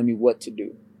people telling me what to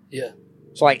do. Yeah.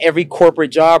 So like every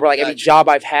corporate job or like every job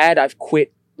I've had, I've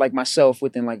quit like myself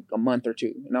within like a month or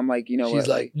two, and I'm like, you know, she's what?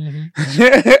 like,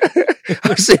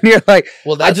 I'm sitting here like,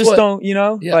 well, I just don't, you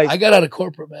know. Yeah, like, I got out of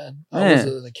corporate, man. I was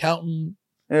an accountant.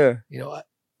 Yeah. You know,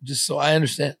 just so I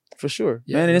understand. For sure,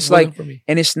 yeah, man. And it's like,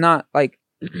 and it's not like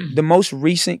the most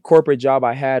recent corporate job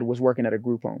I had was working at a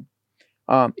group home.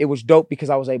 It was dope because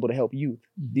I was able to help youth.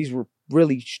 These were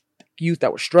really youth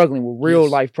that were struggling with real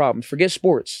life problems. Forget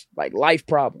sports, like life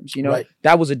problems, you know. Right.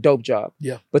 That was a dope job.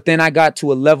 Yeah. But then I got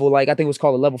to a level, like I think it was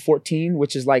called a level 14,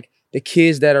 which is like the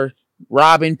kids that are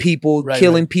robbing people,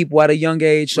 killing people at a young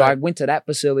age. So I went to that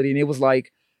facility, and it was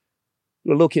like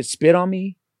the little kid spit on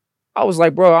me. I was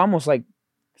like, bro, I almost like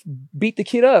beat the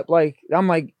kid up. Like, I'm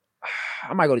like,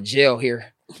 I might go to jail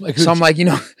here. So I'm like, you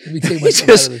know,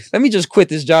 let me just quit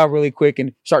this job really quick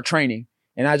and start training.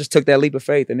 And I just took that leap of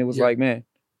faith, and it was like, man,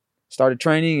 Started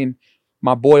training, and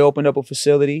my boy opened up a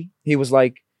facility. He was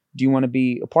like, "Do you want to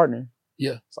be a partner?"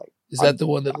 Yeah. It's like, Is that the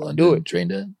one that do London it.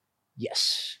 trained at?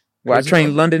 yes. Where I What's it trained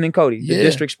called? London and Cody, the Yeah.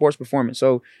 District Sports Performance.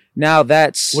 So now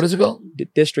that's What is it called? the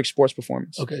District Sports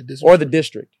Performance, Okay. District or the Sport-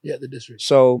 district. Yeah, the district.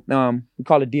 So we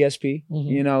call it DSP. Mhm.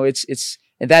 You know, it's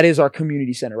and that is our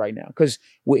community center right now. Because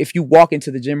if you walk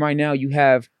into the gym right now, you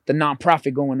have the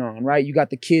nonprofit going on, right? You got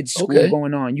the kids school Okay.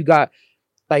 going on. You got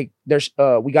like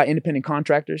we got independent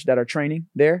contractors that are training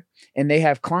there, and they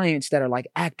have clients that are like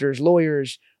actors,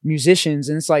 lawyers, musicians,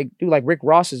 and it's like, dude, like Rick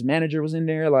Ross's manager was in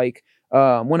there, like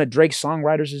one of Drake's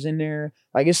songwriters is in there.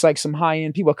 Like it's like some high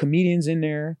end people, comedians in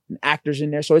there, and actors in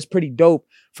there. So it's pretty dope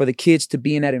for the kids to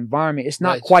be in that environment. It's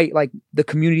not Right. quite like the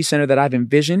community center that I've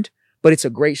envisioned, but it's a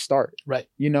great start. Right.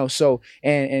 You know, so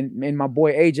and my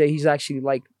boy AJ, he's actually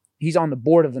like he's on the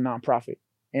board of the nonprofit,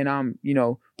 and I'm, you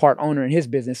know, part owner in his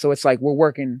business. So it's like we're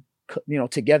working, you know,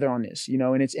 together on this, you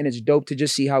know, and it's dope to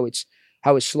just see how it's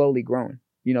slowly growing.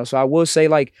 You know, so I will say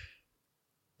like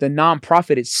the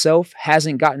nonprofit itself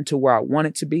hasn't gotten to where I want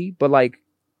it to be, but like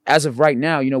as of right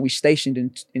now, you know, we stationed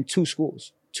in two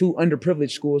schools, two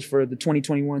underprivileged schools for the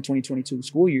 2021-2022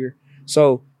 school year.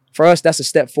 So for us, that's a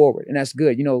step forward, and that's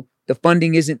good. You know, the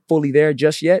funding isn't fully there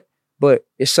just yet, but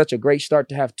it's such a great start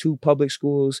to have two public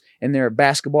schools and their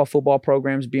basketball, football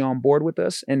programs be on board with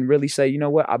us and really say, you know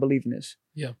what, I believe in this.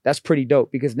 Yeah. That's pretty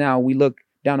dope, because now we look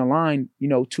down the line, you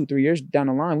know, 2-3 years down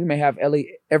the line, we may have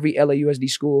every LAUSD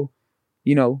school,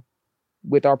 you know,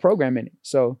 with our program in it.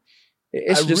 So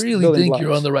it's I just really building think blocks.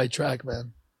 you're on the right track,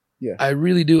 man. Yeah. I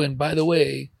really do. And by the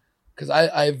way, because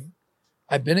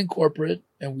I've been in corporate,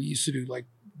 and we used to do like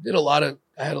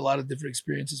I had a lot of different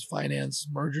experiences, finance,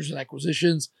 mergers and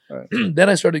acquisitions. Right. Then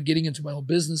I started getting into my own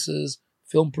businesses,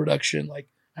 film production. Like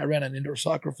I ran an indoor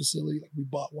soccer facility, like we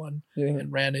bought one Yeah.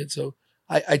 and ran it. So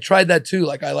I tried that too.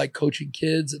 Like I like coaching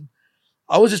kids, and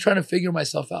I was just trying to figure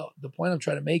myself out. The point I'm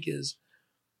trying to make is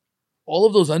all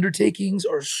of those undertakings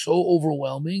are so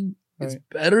overwhelming. It's Right.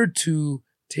 better to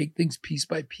take things piece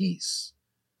by piece.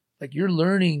 Like you're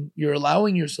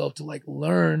allowing yourself to like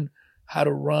learn how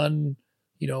to run,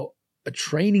 you know, a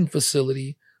training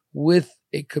facility with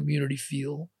a community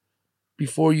feel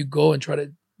before you go and try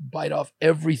to bite off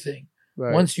everything.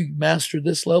 Right. Once you master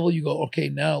this level, you go, okay,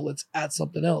 now let's add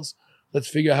something else. Let's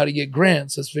figure out how to get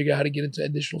grants. Let's figure out how to get into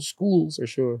additional schools. For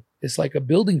sure. It's like a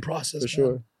building process. For man.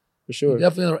 sure. For You sure.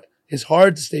 definitely, it's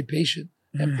hard to stay patient.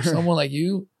 And for someone like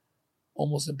you,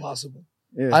 almost impossible.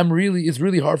 Yeah. It's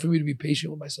really hard for me to be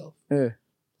patient with myself. Yeah.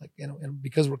 Like, you know, and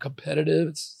because we're competitive,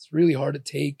 it's really hard to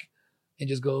take and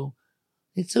just go,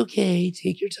 it's okay,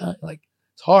 take your time. Like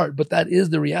it's hard, but that is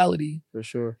the reality. For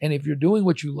sure. And if you're doing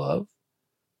what you love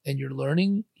and you're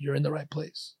learning, you're in the right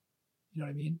place. You know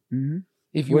what I mean? Mm-hmm.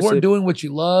 If you What's weren't it- doing what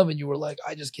you love and you were like,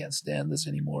 I just can't stand this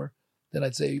anymore, then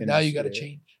I'd say, Then now it's- you got to yeah.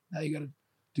 change. Now you got to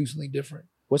do something different.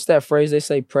 What's that phrase they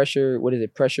say? Pressure. What is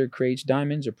it? Pressure creates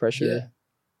diamonds, or pressure? Yeah.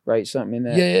 Right. Something in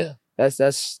that. Yeah.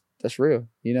 That's real.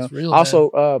 You know. It's real,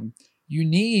 Also, You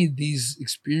need these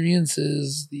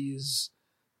experiences, these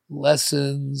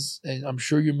lessons, and I'm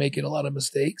sure you're making a lot of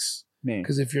mistakes. man.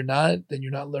 Because if you're not, then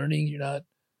you're not learning. You're not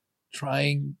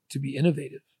trying to be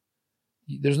innovative.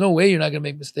 There's no way you're not going to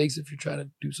make mistakes if you're trying to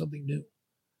do something new.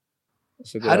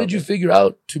 that's a good How did you outlook. figure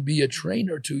out to be a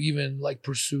trainer, to even like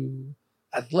pursue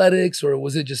athletics, or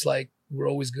was it just like we're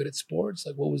always good at sports?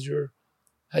 Like,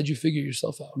 how'd you figure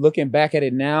yourself out? Looking back at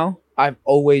it now, I've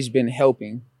always been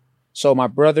helping. So my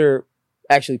brother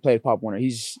actually played Pop Warner.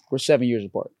 We're 7 years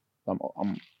apart.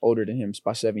 I'm older than him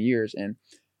by 7 years, and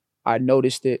I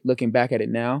noticed it looking back at it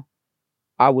now.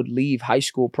 I would leave high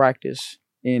school practice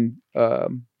in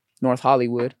North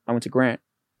Hollywood. I went to Grant.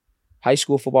 High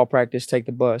school football practice, take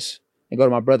the bus, and go to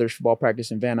my brother's football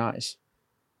practice in Van Nuys.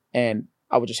 And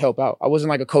I would just help out. I wasn't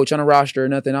like a coach on a roster or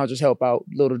nothing. I would just help out,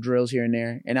 little drills here and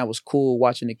there. And that was cool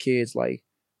watching the kids like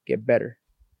get better.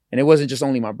 And it wasn't just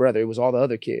only my brother, it was all the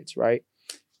other kids, right?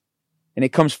 And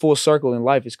it comes full circle in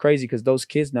life. It's crazy because those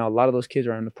kids now, a lot of those kids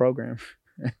are in the program.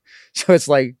 So it's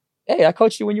like, hey, I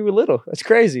coached you when you were little. That's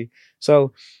crazy.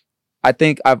 So I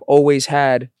think I've always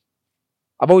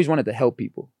wanted to help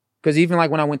people. Because even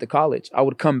like when I went to college, I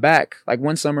would come back. Like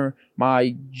one summer,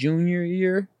 my junior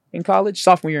year in college,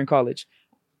 sophomore year in college,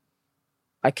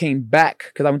 I came back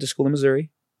because I went to school in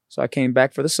Missouri. So I came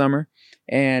back for the summer,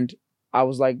 and I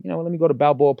was like, let me go to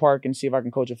Balboa Park and see if I can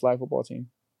coach a flag football team.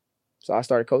 So I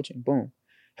started coaching. Boom.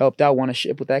 Helped out, won a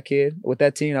ship with that team.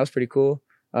 That was pretty cool.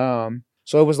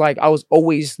 So it was like I was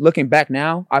always looking back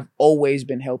now, I've always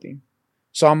been helping.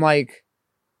 So I'm like,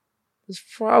 that's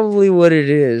probably what it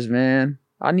is, man.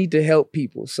 I need to help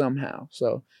people somehow.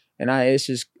 So, and it's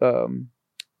just,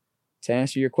 to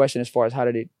answer your question as far as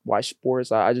why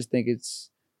sports, I just think it's,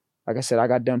 like I said, I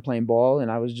got done playing ball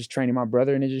and I was just training my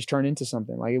brother and it just turned into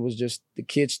something. Like it was just, the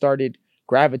kids started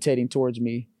gravitating towards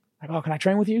me. Like, oh, can I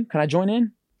train with you? Can I join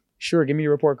in? Sure, give me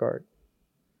your report card.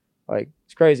 Like,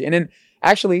 it's crazy. And then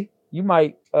actually, you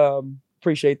might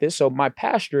appreciate this. So my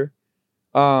pastor,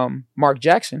 Mark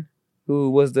Jackson,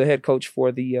 who was the head coach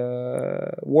for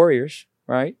the Warriors,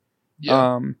 right?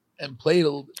 Yeah. And played a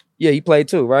little bit. Yeah, he played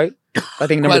too, right? I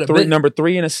think number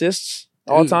three in assists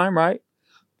all time, right?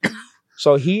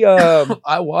 So he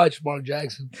I watched Mark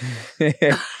Jackson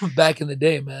back in the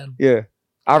day, man. Yeah.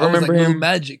 I remember him.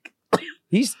 Magic.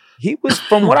 He was,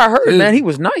 from what I heard, dude, man, he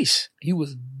was nice. He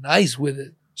was nice with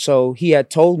it. So he had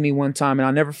told me one time, and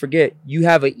I'll never forget, you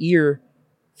have an ear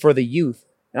for the youth.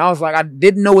 And I was like, I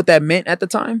didn't know what that meant at the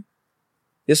time.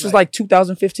 This was like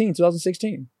 2015,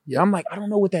 2016. Yeah. I'm like, I don't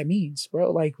know what that means,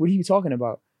 bro. Like, what are you talking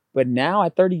about? But now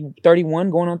at 30, 31,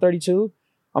 going on 32,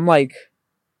 I'm like,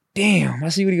 damn, I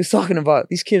see what he was talking about.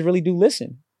 These kids really do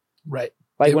listen. Right.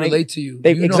 Like they when relate to you.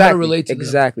 They you know exactly, how to relate to them.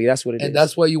 Exactly. That's what it is. And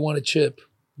that's why you want a chip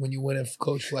when you went and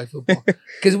coach flag football.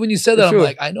 Because when you said that, I'm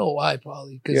like, I know why,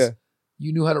 probably. Because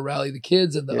you knew how to rally the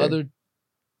kids, and the other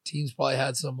teams probably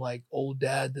had some like old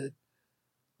dad that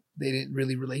they didn't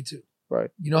really relate to. Right.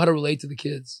 You know how to relate to the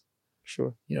kids.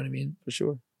 Sure. You know what I mean? For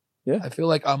sure. Yeah. I feel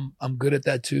like I'm good at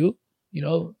that too. You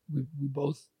know, we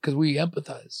both, because we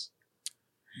empathize.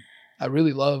 I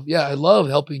really love, I love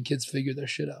helping kids figure their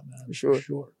shit out, man. For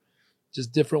sure.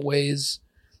 Just different ways.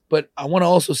 But I want to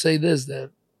also say this,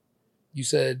 that you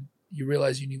said you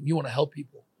realize you want to help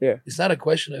people. Yeah. It's not a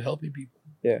question of helping people.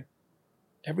 Yeah.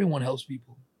 Everyone helps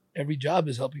people. Every job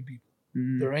is helping people.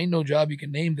 Mm-hmm. There ain't no job you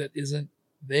can name that isn't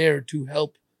there to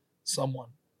help someone.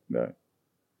 Right.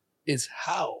 It's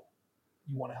how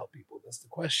you want to help people. That's the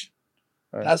question.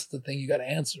 Right. That's the thing you got to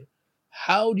answer.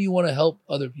 How do you want to help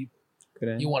other people?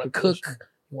 You want to cook.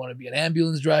 You want to be an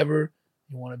ambulance driver.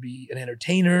 You want to be an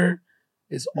entertainer.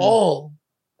 It's all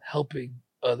helping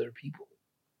other people.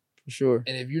 For sure.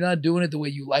 And if you're not doing it the way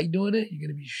you like doing it, you're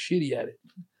going to be shitty at it.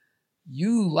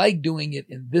 You like doing it,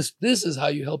 and this is how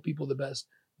you help people the best,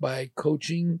 by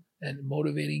coaching and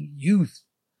motivating youth.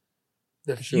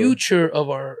 The future of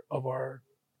our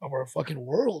fucking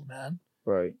world, man.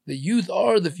 Right. The youth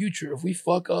are the future. If we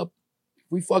fuck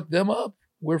them up,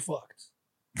 we're fucked.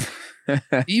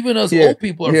 Even us old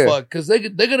people are fucked, because they're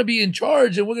gonna be in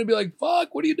charge, and we're gonna be like,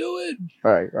 "Fuck, what are you doing?"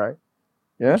 Right.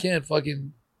 Yeah. You can't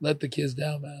fucking let the kids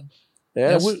down, man.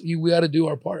 Yeah, we got to do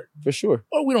our part for sure.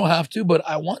 Or we don't have to, but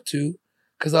I want to,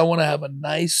 because I want to have a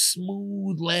nice,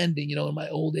 smooth landing. You know, in my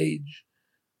old age,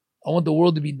 I want the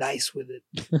world to be nice with it.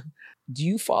 Do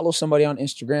you follow somebody on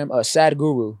Instagram? Sad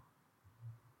Guru,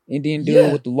 Indian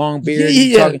dude with the long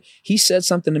beard. He said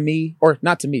something to me, or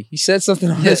not to me. He said something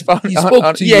on his phone. He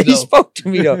spoke to you. Yeah, he spoke to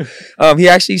me though. He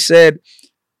actually said,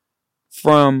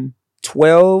 from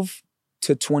 12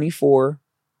 to 24,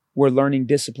 we're learning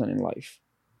discipline in life.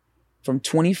 From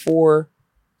 24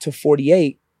 to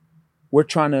 48, we're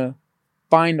trying to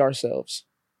find ourselves.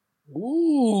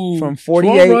 Ooh, from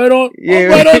 48, right on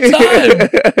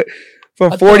time.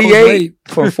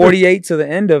 From 48 to the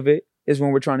end of it is when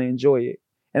we're trying to enjoy it.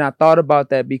 And I thought about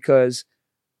that because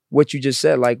what you just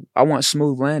said, like, I want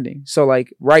smooth landing. So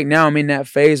like right now I'm in that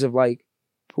phase of like,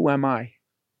 who am I?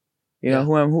 You know,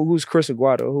 who's Chris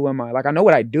Aguado? Who am I? Like, I know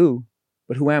what I do,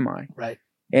 but who am I? Right.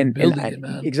 And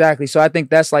exactly. So I think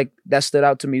that stood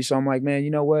out to me. So I'm like, man,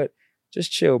 you know what?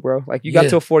 Just chill, bro. Like, you got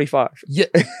till 45. Yeah.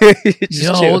 You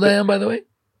know how old I am, by the way?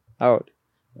 How old?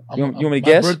 You want me to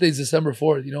guess? My birthday's December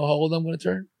 4th. You know how old I'm going to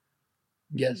turn?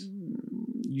 Guess.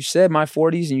 You said my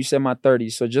 40s and you said my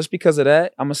 30s. So just because of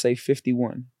that, I'm going to say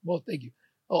 51. Well, thank you.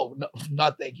 Oh, no,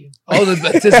 not thank you. I was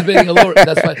anticipating a lower.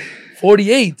 That's fine.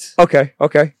 48. Okay.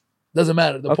 Doesn't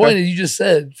matter. The point is, you just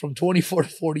said from 24 to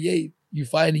 48, you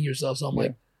finding yourself. So I'm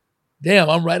like, damn,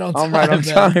 I'm right on time. I'm right on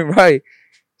time, right.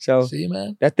 So see,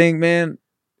 man, that thing, man.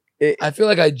 I feel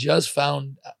like I just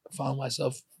found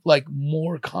myself like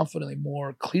more confidently,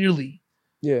 more clearly.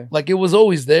 Yeah. Like it was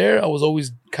always there. I was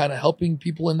always kind of helping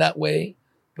people in that way,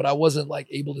 but I wasn't like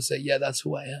able to say, yeah, that's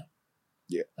who I am.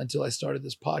 Yeah. Until I started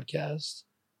this podcast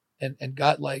and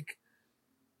got like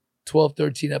 12,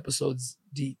 13 episodes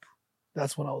deep.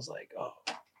 That's when I was like, oh,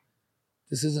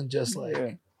 this isn't just like,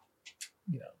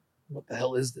 you know, what the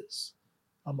hell is this?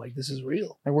 I'm like, this is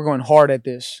real. Like, we're going hard at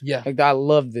this. Yeah. Like, I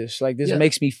love this. Like, this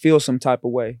makes me feel some type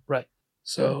of way. Right.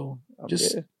 So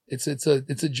it's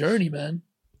a journey, man.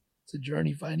 It's a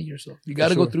journey finding yourself. You got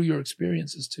to go through your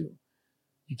experiences too.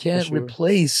 You can't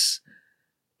replace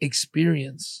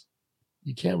experience.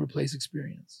 You can't replace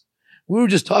experience. We were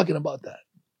just talking about that.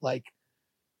 Like,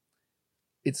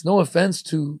 it's no offense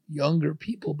to younger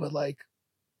people, but like,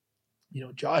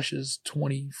 Josh is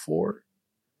 24.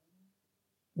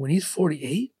 When he's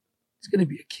 48, he's going to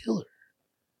be a killer.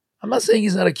 I'm not saying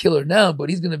he's not a killer now, but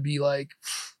he's going to be like,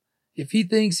 if he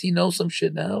thinks he knows some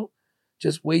shit now,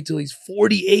 just wait till he's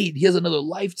 48. He has another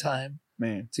lifetime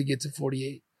to get to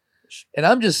 48. And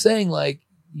I'm just saying, like,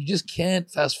 you just can't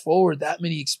fast forward that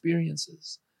many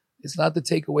experiences. It's not to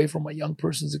take away from a young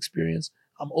person's experience.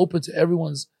 I'm open to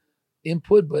everyone's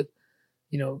input, but,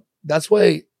 that's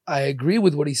why I agree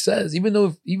with what he says. Even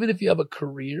if you have a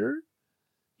career,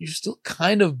 you're still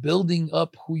kind of building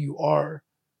up who you are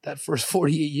that first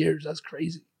 48 years. That's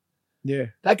crazy. Yeah.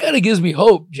 That kind of gives me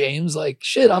hope, James. Like,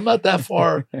 shit, I'm not that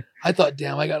far. I thought,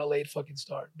 damn, I got a late fucking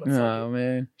start. But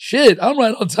man. Shit, I'm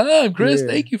right on time, Chris. Yeah.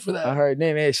 Thank you for that. I heard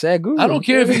name, hey, Shaq Guru. I don't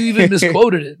care if you even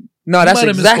misquoted it. No, that's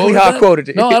exactly how I quoted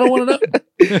it. No, I don't want to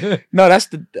know. No, that's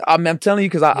I'm telling you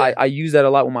because I use that a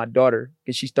lot with my daughter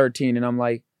because she's 13 and I'm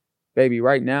like, baby,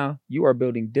 right now you are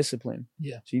building discipline.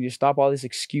 Yeah. So you need to stop all this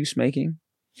excuse making.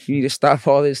 You need to stop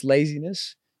all this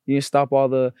laziness. You need to stop all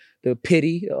the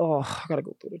pity. Oh, I gotta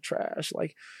go through the trash.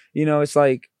 Like, it's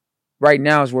like right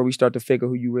now is where we start to figure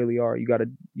who you really are. You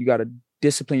gotta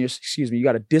discipline you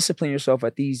gotta discipline yourself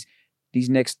at these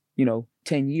next,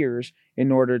 10 years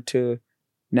in order to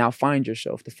now find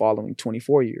yourself the following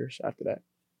 24 years after that.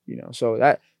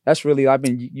 So that's really, I've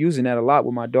been using that a lot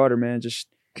with my daughter, man. Just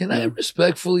Can I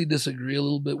respectfully disagree a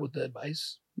little bit with the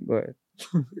advice? go ahead.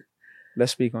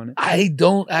 Let's speak on it. I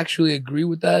don't actually agree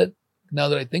with that now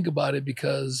that I think about it,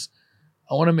 because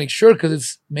I want to make sure, because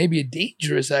it's maybe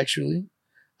dangerous actually.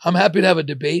 I'm happy to have a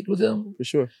debate with him For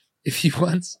sure. if he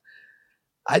wants.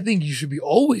 I think you should be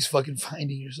always fucking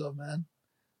finding yourself, man.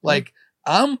 Like,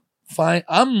 I'm fine.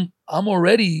 I'm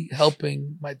already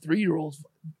helping my 3-year-old.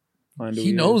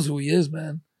 He knows who he is,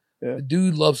 man. Yeah. The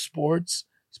dude loves sports.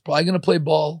 He's probably going to play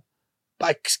ball,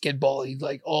 basketball. He's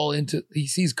like all into, he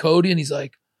sees Cody and he's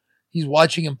like, he's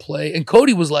watching him play. And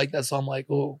Cody was like that. So I'm like,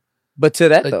 oh. But to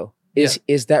that like, though,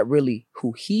 is that really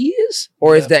who he is?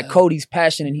 Or is that Cody's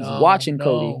passion and he's watching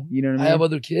Cody? You know what I mean? I have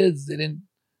other kids.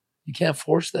 You can't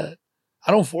force that.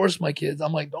 I don't force my kids.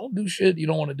 I'm like, don't do shit you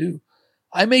don't want to do.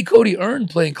 I made Cody earn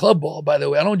playing club ball, by the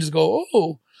way. I don't just go,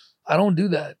 oh, I don't do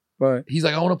that. Right. He's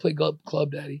like, I want to play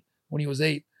club, daddy, when he was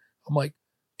 8. I'm like,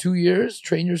 2 years,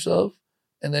 train yourself.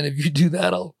 And then if you do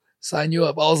that, I'll sign you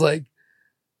up. I was like,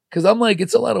 because I'm like,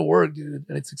 it's a lot of work, dude,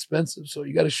 and it's expensive. So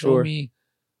you got to show me.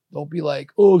 Don't be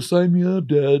like, oh, sign me up,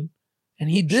 dad. And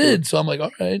he did. So I'm like,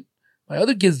 all right. My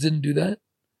other kids didn't do that.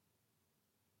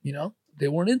 They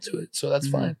weren't into it. So that's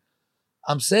fine.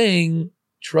 I'm saying,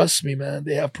 trust me, man,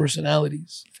 they have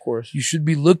personalities. Of course. You should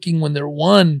be looking when they're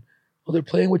 1, oh, they're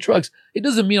playing with trucks. It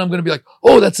doesn't mean I'm going to be like,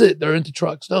 oh, that's it. They're into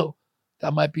trucks. No,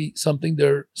 that might be something,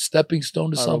 they're stepping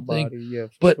stone to something.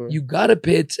 But you got to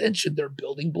pay attention. They're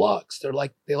building blocks. They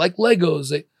like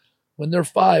Legos. When they're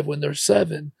 5, when they're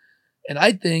 7. And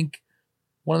I think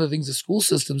one of the things the school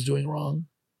system's doing wrong,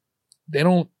 they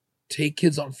don't take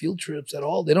kids on field trips at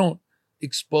all. They don't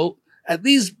at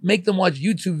least make them watch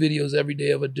YouTube videos every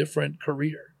day of a different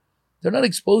career. They're not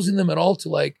exposing them at all to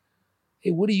like,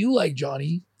 hey, what do you like,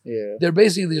 Johnny? Yeah. They're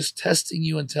basically just testing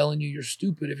you and telling you you're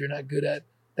stupid if you're not good at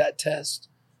that test.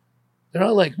 They're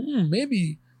not like,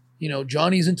 maybe,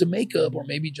 Johnny's into makeup, or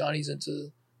maybe Johnny's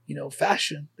into,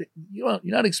 fashion. You're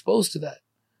not exposed to that.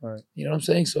 Right. You know what I'm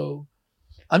saying? So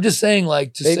I'm just saying,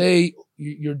 like, to say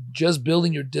you're just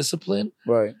building your discipline.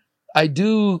 Right. I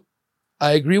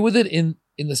agree with it in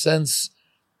the sense,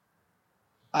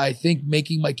 I think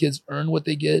making my kids earn what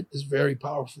they get is very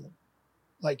powerful.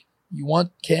 Like, you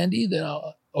want candy? Then,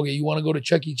 you want to go to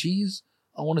Chuck E. Cheese?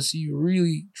 I want to see you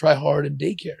really try hard in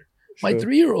daycare. My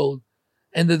 3-year-old.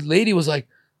 And the lady was like,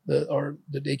 the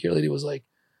daycare lady was like,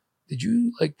 did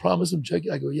you like promise him Chuck E.?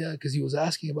 I go, yeah, because he was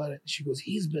asking about it. She goes,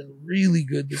 he's been really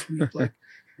good this week.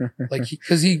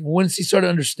 Because once he started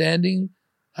understanding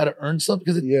how to earn something,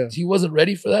 because he wasn't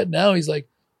ready for that. Now he's like,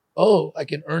 oh, I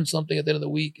can earn something at the end of the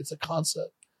week. It's a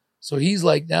concept. So he's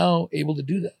like now able to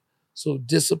do that. So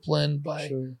discipline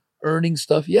by earning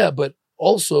stuff. Yeah. But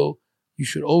also you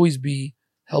should always be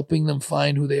helping them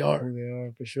find who they are. Who they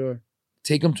are, for sure.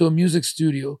 Take them to a music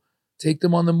studio. Take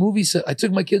them on the movie set. I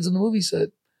took my kids on the movie set.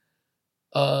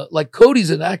 Like Cody's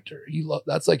an actor.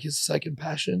 That's like his second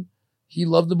passion. He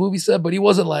loved the movie set, but he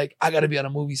wasn't like, I got to be on a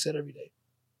movie set every day.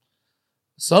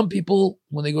 Some people,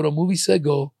 when they go to a movie set,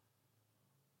 go,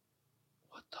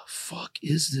 what the fuck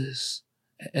is this?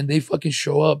 And they fucking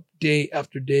show up day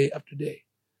after day after day.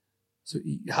 So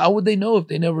how would they know if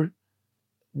they never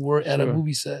were at a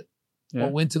movie set or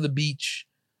went to the beach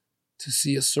to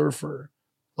see a surfer?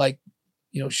 Like,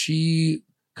 she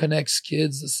connects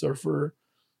kids, the surfer,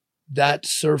 that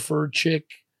surfer chick,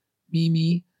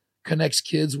 Mimi, connects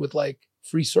kids with like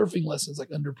free surfing lessons, like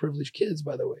underprivileged kids,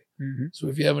 by the way. Mm-hmm. So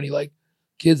if you have any like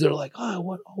kids that are like,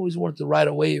 oh, I always wanted to ride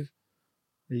a wave,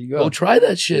 There you go. go try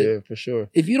that shit. Yeah, for sure.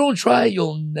 If you don't try it,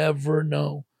 you'll never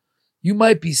know. You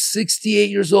might be 68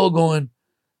 years old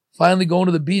finally going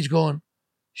to the beach going,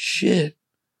 shit,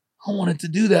 I wanted to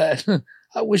do that.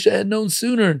 I wish I had known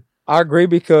sooner. I agree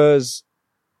because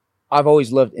I've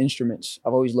always loved instruments.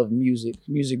 I've always loved music.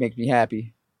 Music makes me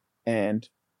happy. And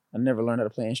I never learned how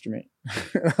to play an instrument.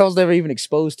 I was never even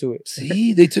exposed to it.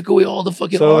 See, they took away all the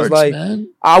fucking so arts, like, man.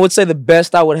 I would say the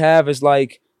best I would have is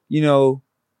like, you know,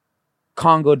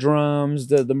 Congo drums,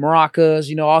 the maracas,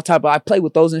 you know, all type of, I play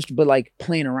with those instruments, but like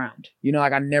playing around, you know,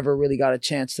 like I never really got a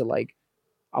chance to like,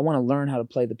 I want to learn how to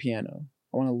play the piano.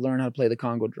 I want to learn how to play the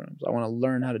Congo drums. I want to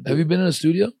learn how to do Have you been in a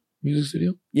studio? Music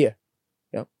studio? Yeah.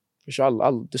 Yep. For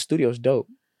sure. The studio's dope.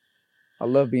 I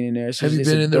love being in there. Have you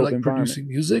been in there like producing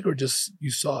music or just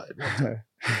you saw it?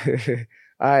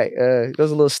 All right. There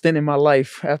was a little stint in my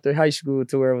life after high school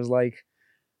to where it was like,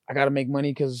 I got to make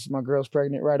money because my girl's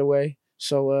pregnant right away.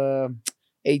 So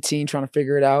 18, trying to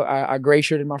figure it out. I gray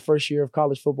shirted my first year of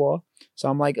college football. So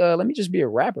I'm like, let me just be a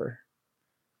rapper.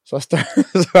 So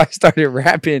I started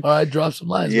rapping. All right, drop some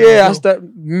lines. Yeah,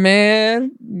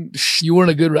 man. You weren't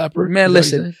a good rapper? Man,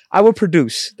 listen, I will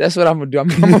produce. That's what I'm going to do. I'm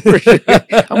going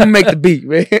to make the beat,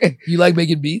 man. You like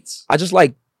making beats? I just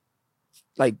like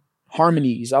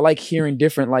harmonies. I like hearing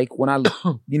different, like when I,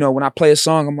 you know, when I play a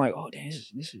song, I'm like, oh, damn,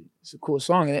 this is a cool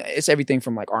song. And it's everything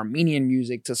from like Armenian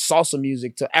music to salsa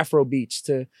music to Afro beats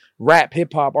to rap,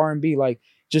 hip hop, R&B, like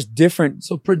just different.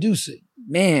 So producing.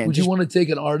 Man. Would you want to take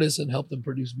an artist and help them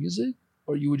produce music?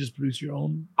 Or you would just produce your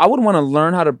own? I would want to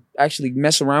learn how to actually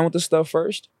mess around with the stuff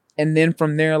first. And then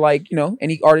from there, like, you know,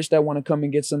 any artist that want to come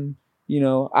and get some, you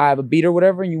know, I have a beat or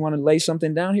whatever and you want to lay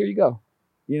something down, here you go.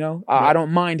 You know, right. I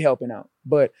don't mind helping out,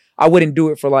 but I wouldn't do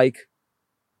it for like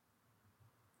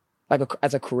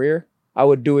as a career. I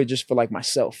would do it just for like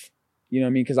myself. You know what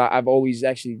I mean? Because I've always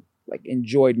actually like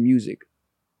enjoyed music,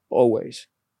 always.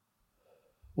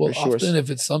 Well, often if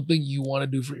it's something you want to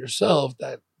do for yourself,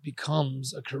 that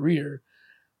becomes a career.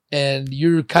 And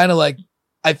you're kind of like,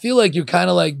 I feel like you're kind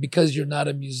of like, because you're not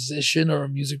a musician or a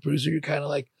music producer, you're kind of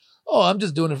like, oh, I'm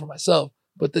just doing it for myself.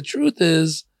 But the truth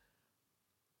is,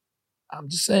 I'm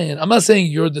just saying, I'm not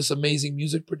saying you're this amazing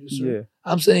music producer. Yeah.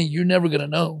 I'm saying you're never going to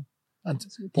know.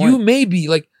 You may be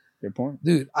like, good point.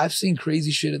 Dude, I've seen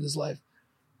crazy shit in this life.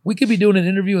 We could be doing an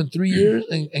interview in 3 years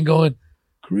and going,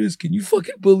 Chris, can you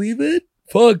fucking believe it?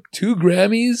 Fuck, 2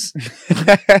 Grammys.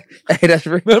 Hey, that's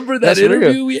real. Remember that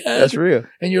interview we had? That's real.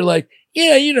 And you're like,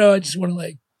 yeah, you know, I just want to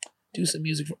like do some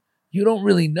music. You don't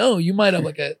really know. You might have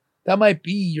like that might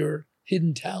be your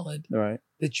hidden talent, right?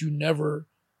 That you never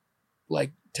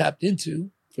like tapped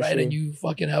into, for right? Sure. And you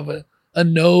fucking have a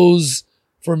nose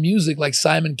for music like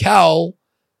Simon Cowell,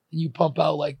 and you pump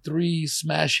out like 3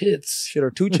 smash hits. Shit,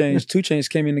 or 2 Chainz. 2 Chainz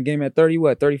came in the game at 30,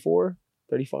 what, 34?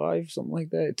 35, something like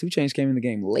that. 2 Chainz came in the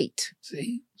game late.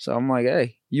 See? So I'm like,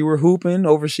 hey, you were hooping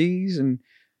overseas and,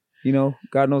 you know,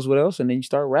 God knows what else. And then you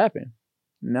start rapping.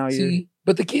 Now you're...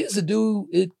 But the key is to do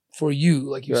it for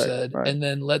you, like you said, and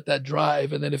then let that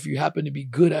drive. And then if you happen to be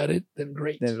good at it, then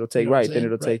great. Then it'll take, then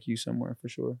it'll take you somewhere for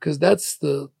sure. Because that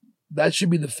should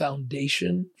be the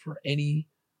foundation for any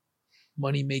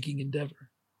money-making endeavor.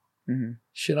 Mm-hmm.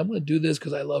 Shit, I'm going to do this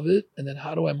because I love it. And then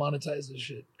how do I monetize this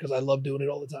shit? Because I love doing it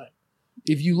all the time.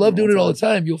 If you love doing it all the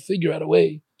time, you'll figure out a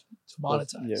way to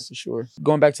monetize. Yeah, for sure.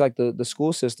 Going back to like the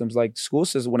school systems, like school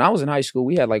systems, when I was in high school,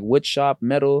 we had like wood shop,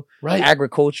 metal,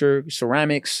 agriculture,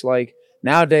 ceramics. Like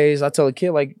nowadays, I tell a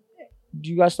kid, like,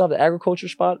 do you guys still have the agriculture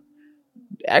spot?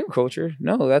 Agriculture?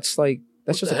 No, that's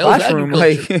just a classroom.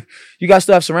 Like, you guys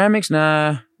still have ceramics?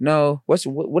 Nah, no.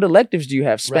 What electives do you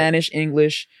have? Spanish,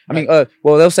 English. I mean,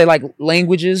 well, they'll say like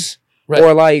languages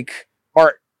or like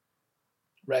art.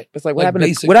 Right. It's like what happened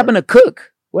to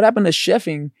cook? What happened to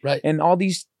chefing? Right. And all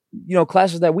these, you know,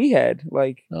 classes that we had.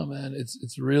 Like, no, man,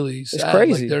 it's really sad. It's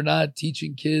crazy. Like, they're not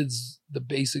teaching kids the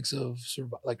basics of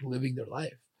like living their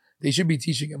life. They should be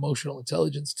teaching emotional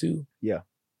intelligence too. Yeah.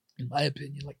 In my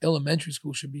opinion, like elementary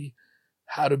school should be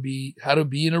how to be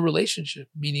in a relationship,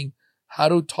 meaning how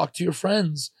to talk to your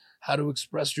friends, how to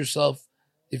express yourself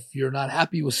if you're not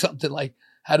happy with something, like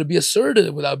how to be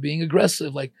assertive without being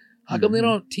aggressive. Like, how come they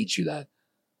don't teach you that?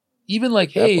 Even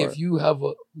like, hey, if you have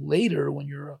later when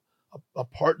you're a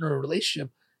partner or relationship,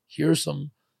 here's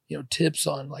some, you know, tips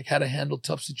on like how to handle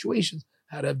tough situations,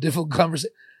 how to have difficult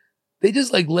conversations. They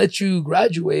just like let you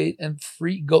graduate and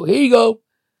go, here you go.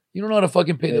 You don't know how to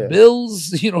fucking pay the Yeah.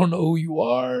 bills. You don't know who you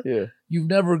are. Yeah. You've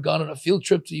never gone on a field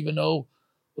trip to even know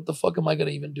what the fuck am I going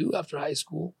to even do after high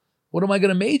school? What am I going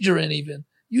to major in even?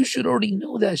 You should already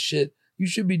know that shit. You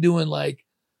should be doing like,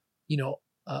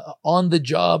 on the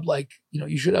job, like,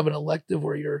 you should have an elective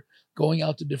where you're going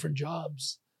out to different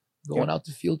jobs, going out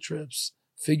to field trips,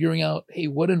 figuring out, hey,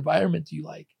 what environment do you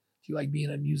like? Do you like being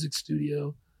in a music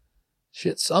studio?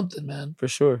 Shit, something, man. For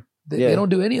sure. They don't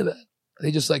do any of that.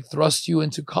 They just like thrust you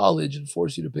into college and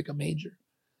force you to pick a major.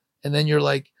 And then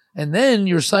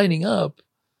you're signing up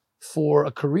for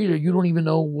a career you don't even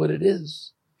know what it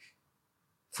is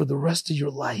for the rest of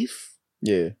your life.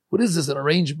 Yeah. What is this, an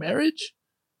arranged marriage?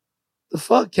 The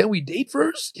fuck? Can we date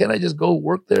first? Can't I just go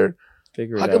work there?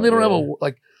 Figure it How out. come they don't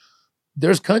have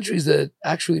there's countries that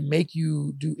actually make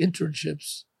you do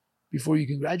internships before you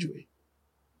can graduate.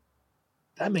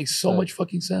 That makes so much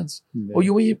fucking sense. Yeah. Oh,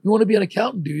 you want to be an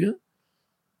accountant, do you?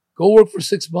 Go work for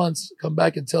 6 months, come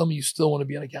back and tell me you still want to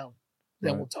be an accountant.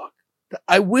 Then we'll talk.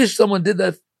 I wish someone did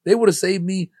that. They would have saved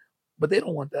me, but they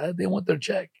don't want that. They want their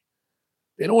check.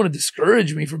 They don't want to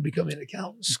discourage me from becoming an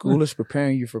accountant. School is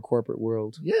preparing you for corporate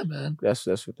world. Yeah, man. That's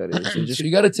what that is. So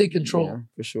you got to take control. Yeah,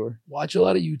 for sure. Watch a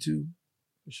lot of YouTube.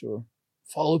 For sure.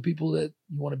 Follow people that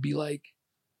you want to be like.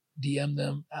 DM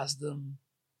them. Ask them.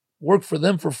 Work for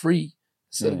them for free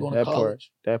instead of going to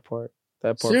college. That part.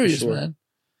 Serious, for sure. man.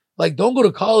 Like, don't go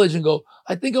to college and go,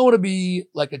 I think I want to be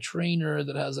like a trainer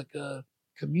that has like a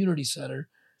community center.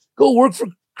 Go work for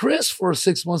Chris for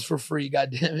 6 months for free. God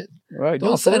damn it. Right.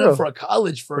 Don't sign up for a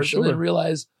college first and then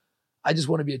realize I just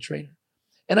want to be a trainer.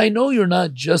 And I know you're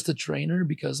not just a trainer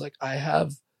because like I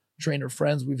have trainer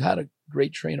friends. We've had a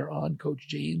great trainer on, Coach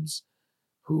James,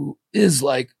 who is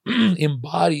like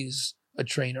embodies a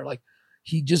trainer. Like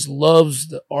he just loves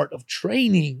the art of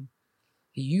training.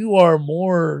 You are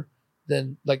more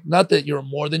than like, not that you're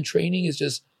more than training. It's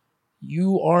just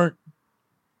you aren't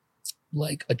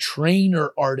like a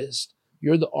trainer artist.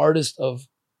 You're the artist of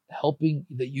helping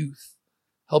the youth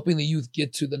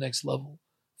get to the next level,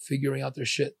 figuring out their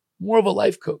shit. More of a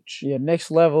life coach. Yeah, next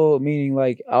level, meaning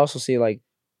like, I also see like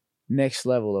next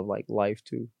level of like life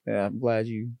too. Yeah, I'm glad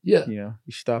you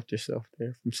stopped yourself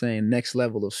there from saying next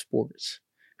level of sports.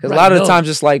 Because a lot of the times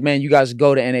it's like, man, you guys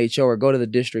go to NHL or go to the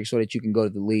district so that you can go to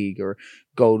the league or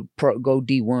go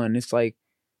D1. It's like,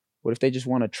 what if they just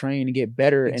want to train and get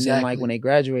better? Exactly. And then like when they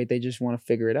graduate, they just want to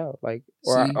figure it out. Like,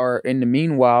 or in the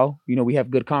meanwhile, we have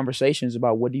good conversations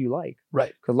about what do you like?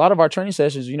 Right. Because a lot of our training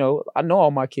sessions, I know all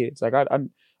my kids. Like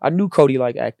I knew Cody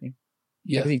liked acting.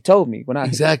 Yeah. Because he told me when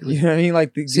exactly. You know what I mean?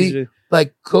 Like,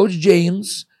 like Coach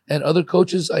James and other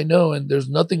coaches I know, and there's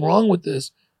nothing wrong with this.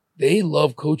 They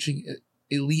love coaching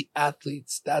elite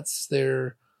athletes. That's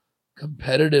their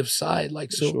competitive side.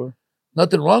 Like,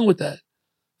 nothing wrong with that.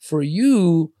 For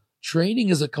you, training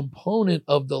is a component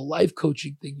of the life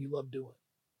coaching thing you love doing.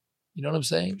 You know what I'm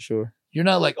saying? Sure. You're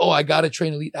not like, oh, I got to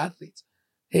train elite athletes.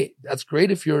 Hey, that's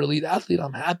great. If you're an elite athlete,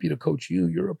 I'm happy to coach you.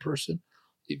 You're a person.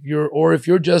 If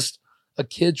you're just a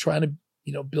kid trying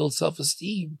to, build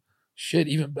self-esteem, shit,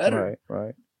 even better.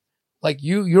 Right. Like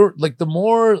you're like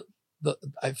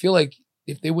I feel like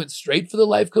if they went straight for the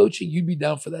life coaching, you'd be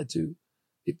down for that too.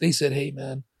 If they said, hey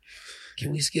man,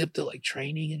 can we skip to like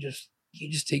training and can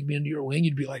you just take me under your wing?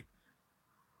 You'd be like,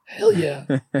 hell yeah.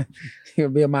 You'll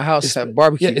be at my house at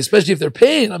barbecue. Yeah, especially if they're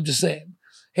paying. I'm just saying,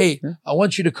 hey, I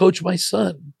want you to coach my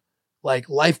son, like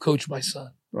life coach my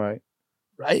son. Right.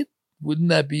 Right? Wouldn't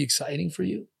that be exciting for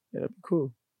you? Yeah, that'd be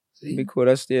cool. See? That'd be cool.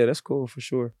 That's cool for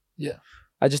sure. Yeah.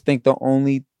 I just think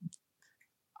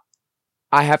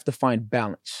I have to find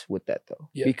balance with that though.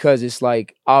 Yeah. Because it's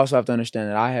like, I also have to understand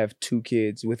that I have 2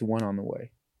 kids with 1 on the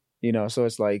way. So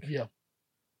it's like,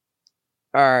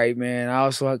 all right, man, I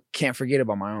also can't forget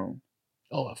about my own.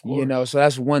 Oh, of course. So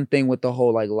that's one thing with the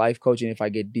whole like life coaching. If I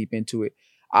get deep into it,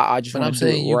 I just want to do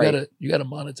it right. you gotta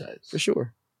monetize. For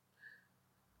sure.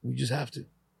 We just have to.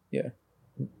 Yeah.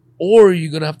 Or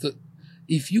you're gonna have to,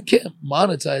 if you can't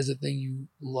monetize the thing you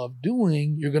love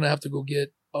doing, you're gonna have to go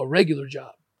get a regular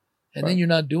job. And then you're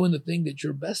not doing the thing that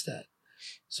you're best at.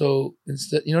 So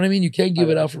instead, you know what I mean? You can't give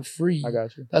it out for free. I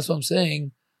got you. That's what I'm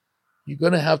saying. You're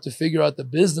going to have to figure out the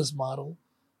business model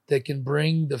that can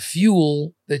bring the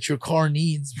fuel that your car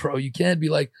needs, bro. You can't be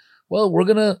like, well, we're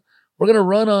going to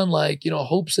run on like,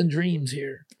 hopes and dreams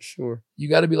here. Sure. You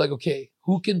got to be like, okay,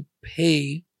 who can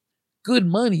pay good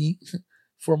money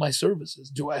for my services?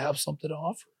 Do I have something to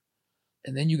offer?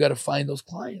 And then you got to find those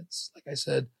clients. Like I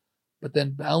said, but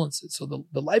then balance it. So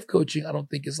the life coaching, I don't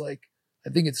think is like, I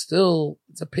think it's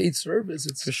a paid service.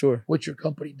 It's for sure what your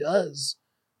company does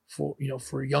for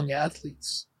young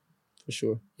athletes. For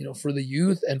sure. For the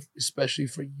youth and especially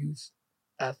for youth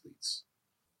athletes.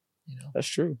 You know, That's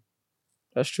true.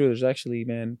 That's true. There's actually,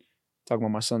 man, talking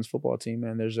about my son's football team,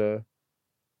 man, there's a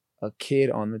kid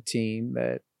on the team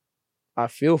that I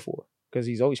feel for because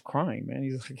he's always crying, man.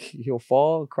 He's like, he'll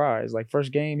fall, cries. Like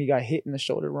first game, he got hit in the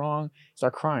shoulder wrong,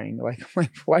 start crying. Like, I'm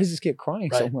like, why is this kid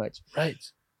crying so much? Right.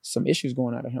 Some issues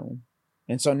going on at home.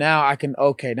 And so now I can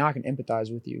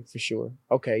empathize with you for sure.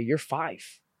 Okay, you're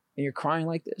 5 and you're crying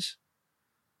like this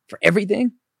for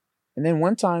everything. And then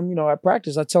one time, you know, at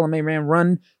practice, I tell him, hey man,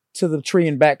 run to the tree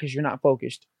and back because you're not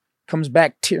focused. Comes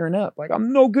back tearing up. Like,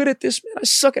 I'm no good at this, man. I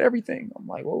suck at everything. I'm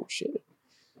like, whoa, shit.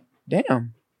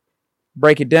 Damn.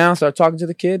 Break it down, start talking to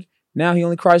the kid. Now he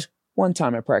only cries 1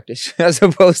 time at practice as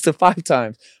opposed to 5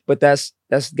 times. But that's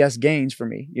gains for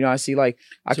me. You know, I see like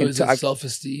I so can is it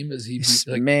self-esteem? Is he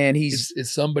like, man,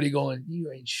 is somebody going, you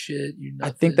ain't shit, you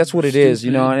nothing, I think that's what it is,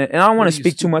 you know, and I don't want to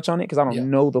speak too much on it because I don't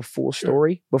know the full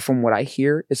story, but from what I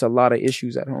hear, it's a lot of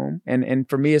issues at home. And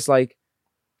for me, it's like,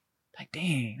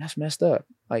 dang, that's messed up.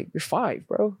 Like, you're 5,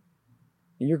 bro.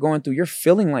 And you're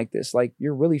feeling like this. Like,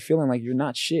 you're really feeling like you're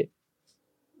not shit.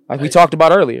 Like we talked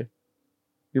about earlier.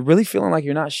 You're really feeling like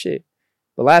you're not shit.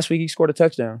 But last week he scored a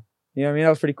touchdown. You know what I mean? That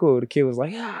was pretty cool. The kid was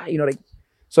like, you know,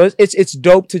 so it's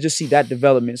dope to just see that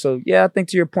development. So yeah, I think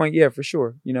to your point, yeah, for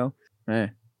sure. You know,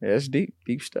 man, yeah, it's deep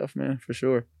stuff, man, for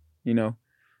sure. You know,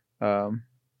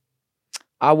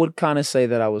 I would kind of say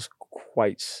that I was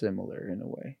quite similar in a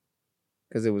way.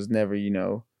 Because it was never, you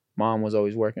know, mom was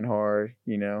always working hard,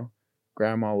 you know,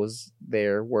 grandma was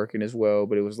there working as well,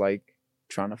 but it was like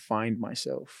trying to find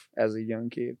myself as a young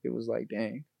kid. It was like,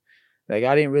 dang, like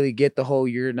I didn't really get the whole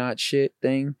you're not shit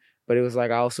thing, but it was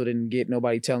like I also didn't get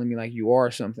nobody telling me like you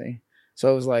are something. So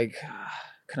it was like,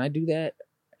 can I do that?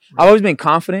 I've always been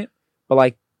confident, but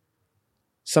like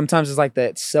sometimes it's like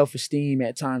that self-esteem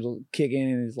at times will kick in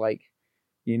and it's like,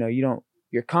 you know,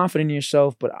 you're confident in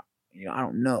yourself, but you know, I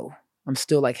don't know. I'm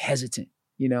still like hesitant,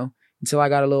 you know, until I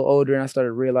got a little older and I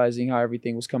started realizing how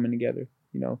everything was coming together,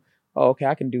 you know. Oh, okay,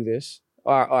 I can do this.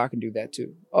 Oh, I can do that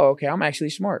too. Oh, okay, I'm actually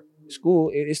smart.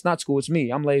 School, it's not school, it's me.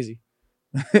 I'm lazy.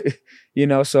 You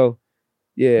know, so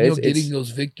yeah. You know, getting those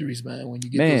victories, man, when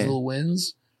you get those little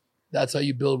wins, that's how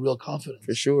you build real confidence.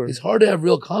 For sure. It's hard to have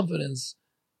real confidence.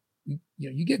 You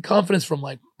know, you get confidence from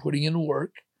like putting in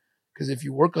work, because if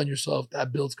you work on yourself,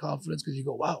 that builds confidence because you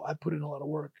go, wow, I put in a lot of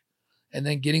work. And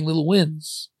then getting little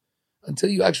wins. Until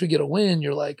you actually get a win,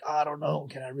 you're like, I don't know.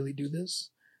 Can I really do this?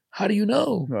 How do you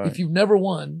know? Right. If you've never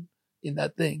won in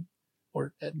that thing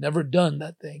or never done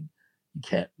that thing, you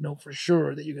can't know for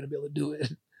sure that you're going to be able to do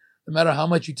it. No matter how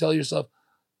much you tell yourself,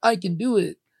 I can do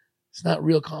it. It's not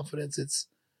real confidence.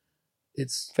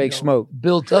 It's fake smoke.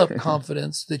 Built up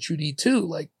confidence that you need too.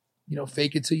 Like, you know,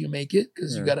 fake it till you make it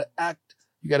because you got to act.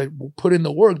 You got to put in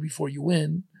the work before you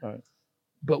win. Right.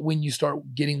 But when you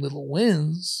start getting little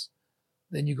wins,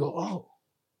 then you go, oh,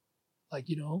 like,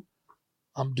 you know,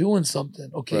 I'm doing something.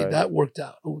 Okay, right. That worked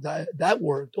out. Oh, that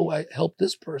worked. Oh, I helped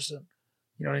this person.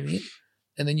 You know what I mean?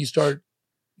 And then you start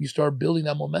building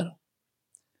that momentum.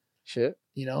 Shit.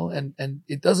 You know, and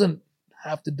it doesn't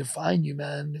have to define you,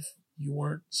 man, if you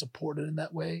weren't supported in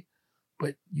that way.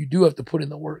 But you do have to put in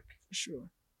the work. For sure.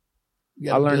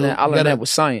 I learned that with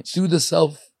science. Do the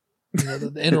self, you know,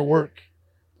 the inner work.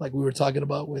 Like we were talking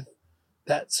about with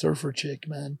that surfer chick,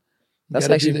 man. That's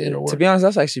actually, to be honest,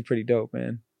 that's actually pretty dope,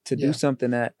 man. To do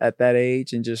something at that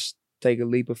age and just take a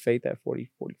leap of faith at 40,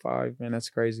 45, man, that's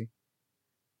crazy.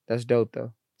 That's dope,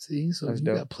 though. See, so you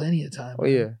got plenty of time. Oh,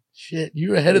 man. Yeah. Shit,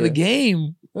 you're ahead of the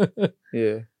game.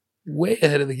 Yeah. Way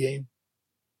ahead of the game.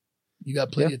 You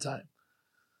got plenty of time.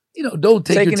 You know, don't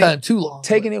take your time too long.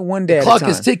 Taking it one day at a time. The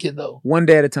clock is ticking, though. One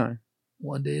day at a time.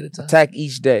 One day at a time. Attack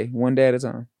each day, one day at a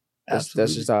time. That's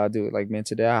Absolutely. just how I do it. Like, man,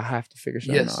 today I have to figure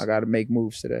something out. I got to make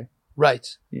moves today. Right.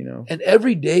 You know? And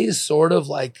every day is sort of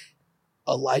like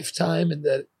a lifetime in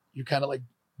that you're kind of like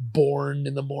born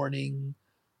in the morning.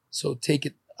 So take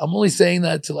it. I'm only saying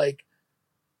that to like,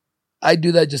 I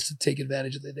do that just to take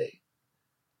advantage of the day.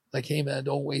 Like, hey man,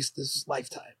 don't waste this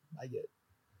lifetime. I get it.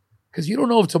 Because you don't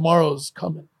know if tomorrow's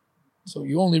coming. So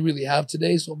you only really have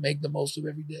today. So make the most of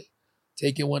every day.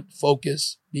 Take it one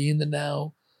focus, be in the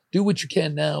now, do what you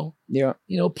can now. Yeah.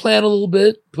 You know, plan a little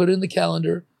bit, put it in the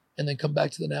calendar, and then come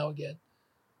back to the now again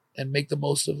and make the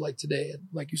most of like today. And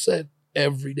like you said,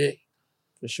 every day.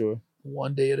 For sure.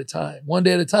 One day at a time. One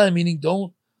day at a time, meaning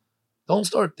don't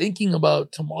start thinking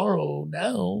about tomorrow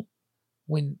now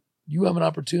when you have an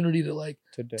opportunity to like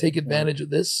take advantage of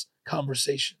this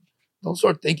conversation. Don't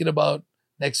start thinking about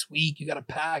next week. You got to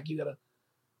pack. You're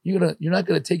not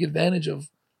going to take advantage of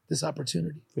this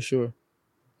opportunity. For sure.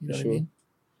 You know what I mean?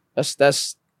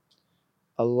 That's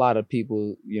a lot of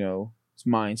people, you know,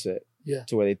 mindset. Yeah.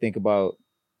 To where they think about,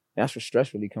 that's where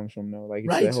stress really comes from though. Like it's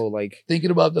Right. that whole like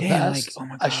Thinking about the damn, past. like, oh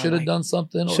my I God, should have like, done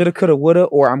something. Or shoulda, coulda, woulda,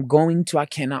 or I'm going to, I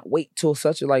cannot wait till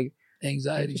such a like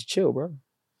anxiety. just chill, bro.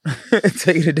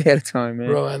 Take it a day at a time, man.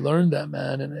 Bro, I learned that,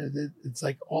 man. And it's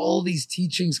like all these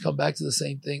teachings come back to the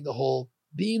same thing. The whole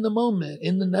be in the moment,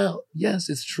 in the now. Yes,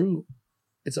 it's true.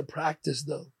 It's a practice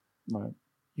though. Right.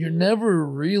 You're never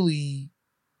really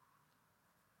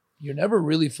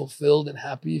fulfilled and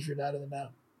happy if you're not in the now.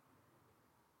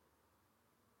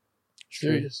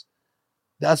 Serious.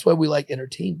 That's why we like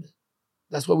entertainment.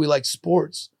 That's why we like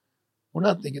sports. We're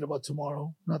not thinking about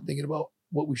tomorrow. We're not thinking about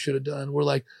what we should have done. We're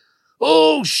like,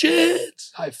 oh shit,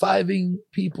 high-fiving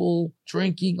people,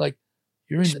 drinking. Like,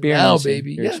 you're in the now,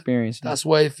 baby. You're experiencing. That's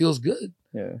why it feels good.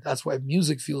 Yeah. That's why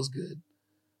music feels good.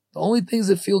 The only things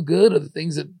that feel good are the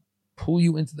things that pull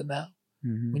you into the now.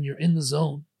 Mm-hmm. When you're in the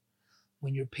zone,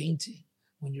 when you're painting,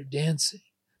 when you're dancing,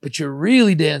 but you're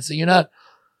really dancing. You're not,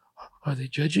 are they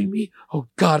judging me? Oh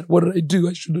God, what did I do?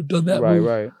 I should have done that. Right, move.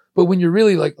 right. But when you're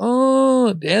really like,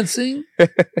 oh, dancing,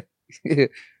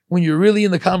 when you're really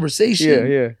in the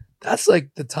conversation, yeah. That's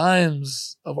like the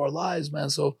times of our lives, man.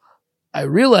 So I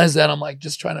realized that I'm like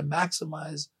just trying to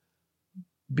maximize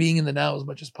being in the now as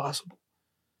much as possible.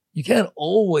 You can't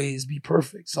always be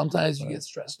perfect. Sometimes you get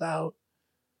stressed out,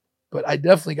 but I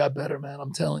definitely got better, man.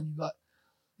 I'm telling you,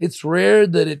 it's rare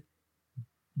that it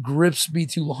grips me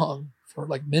too long for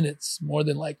like minutes, more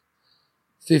than like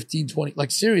 15, 20.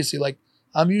 Like seriously, like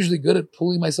I'm usually good at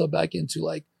pulling myself back into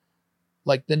like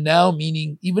the now,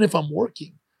 meaning even if I'm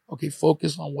working, okay,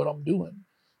 focus on what I'm doing.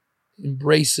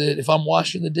 Embrace it. If I'm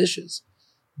washing the dishes,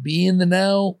 be in the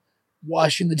now,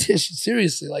 washing the dishes.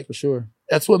 Seriously, like for sure.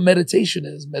 That's what meditation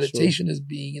is. Meditation is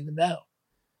being in the now.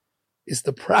 It's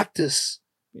the practice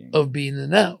of being in the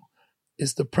now.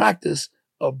 It's the practice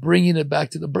of bringing it back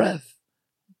to the breath.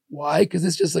 Why? Because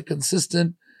it's just a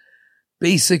consistent,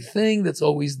 basic thing that's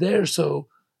always there. So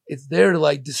it's there to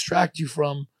like distract you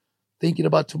from thinking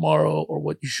about tomorrow or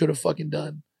what you should have fucking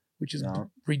done, which is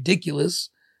ridiculous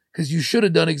because you should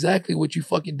have done exactly what you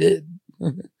fucking did.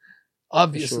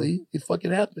 Obviously, it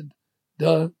fucking happened.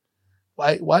 Duh.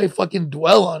 Why fucking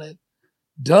dwell on it?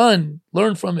 Done.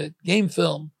 Learn from it. Game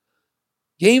film.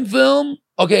 Game film?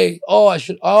 Okay.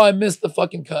 I missed the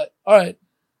fucking cut. All right.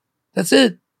 That's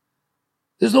it.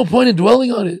 There's no point in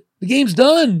dwelling on it. The game's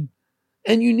done.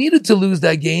 And you needed to lose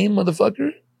that game,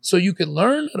 motherfucker, so you can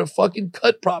learn how to fucking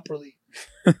cut properly.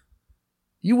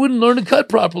 You wouldn't learn to cut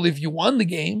properly if you won the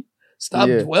game. Stop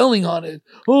dwelling on it.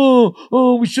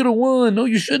 Oh, we should have won. No,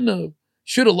 you shouldn't have.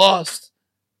 Should have lost.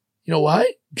 You know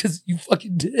why? Because you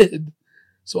fucking did.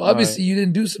 So obviously you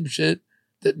didn't do some shit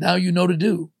that now you know to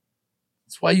do.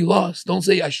 That's why you lost. Don't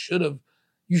say I should have.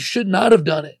 You should not have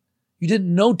done it. You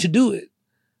didn't know to do it.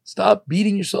 Stop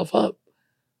beating yourself up.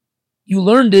 You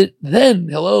learned it then.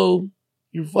 Hello.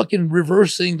 You're fucking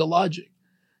reversing the logic.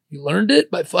 You learned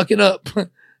it by fucking up.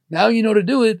 Now you know to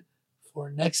do it for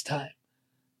next time.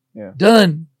 Yeah.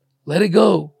 Done. Let it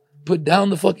go. Put down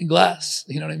the fucking glass.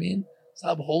 You know what I mean?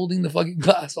 Stop holding the fucking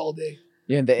glass all day.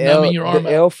 Yeah, the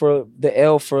L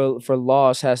for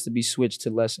loss has to be switched to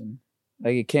lesson.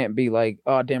 Like it can't be like,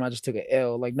 oh damn, I just took an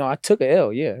L. Like, no, I took an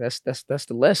L. Yeah, that's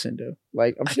the lesson, dude.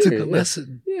 Like I took a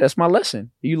lesson. Yeah, that's my lesson.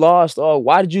 You lost. Oh,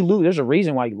 why did you lose? There's a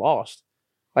reason why you lost.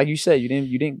 Like you said, you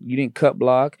didn't cut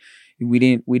block. We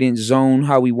didn't zone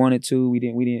how we wanted to. We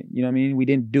didn't, you know what I mean? We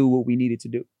didn't do what we needed to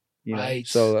do. You know? Right.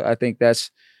 So I think that's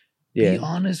Be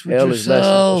honest with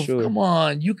yourself. Sure. Come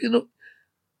on.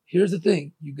 Here's the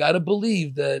thing. You got to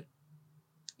believe that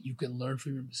you can learn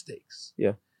from your mistakes.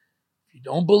 Yeah. If you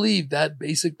don't believe that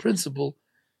basic principle,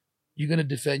 you're going to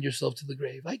defend yourself to the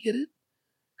grave. I get it.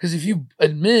 Because if you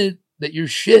admit that you're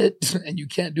shit and you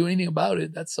can't do anything about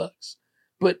it, that sucks.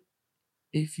 But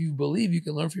if you believe you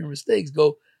can learn from your mistakes,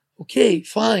 go, okay,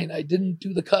 fine. I didn't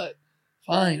do the cut.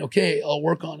 Fine. Okay. I'll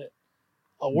work on it.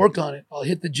 I'll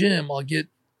hit the gym. I'll get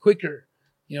quicker.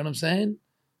 You know what I'm saying?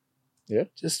 Yeah.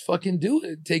 Just fucking do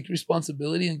it. Take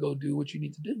responsibility and go do what you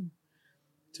need to do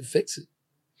to fix it.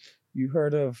 You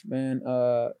heard of,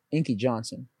 Inky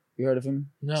Johnson? You heard of him?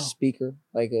 No. Speaker,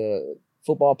 like a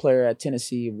football player at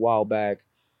Tennessee a while back,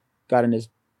 got in this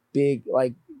big,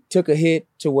 like, took a hit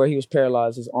to where he was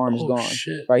paralyzed. His arm is gone.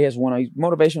 Shit. Right? He's a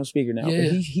motivational speaker now. Yeah.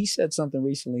 But he said something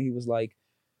recently. He was like,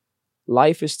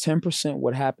 life is 10%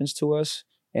 what happens to us,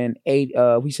 and he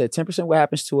said 10% what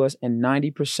happens to us, and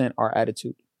 90% our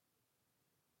attitude.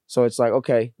 So it's like,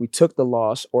 okay, we took the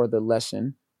loss or the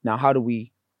lesson. Now,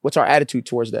 what's our attitude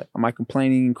towards that? Am I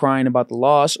complaining and crying about the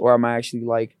loss, or am I actually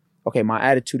like, okay, my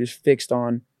attitude is fixed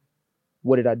on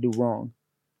what did I do wrong,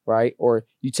 right? Or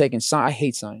you taking science? I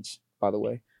hate science, by the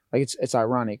way, like it's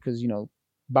ironic because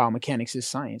biomechanics is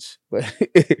science, but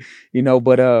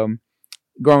but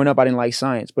growing up I didn't like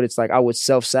science, but it's like I would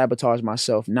self-sabotage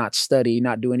myself, not study,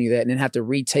 not do any of that, and then have to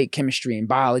retake chemistry and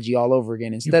biology all over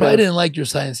again You probably didn't like your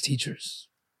science teachers.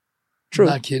 True.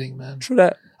 I'm not kidding, man. True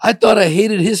that. I thought I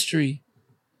hated history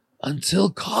until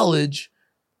college.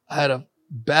 I had a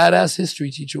badass history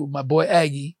teacher with my boy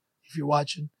Aggie, if you're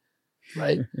watching,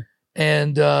 right?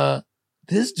 And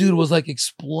this dude was like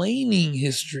explaining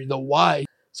history, the why.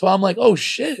 So I'm like, oh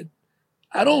shit,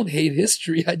 I don't hate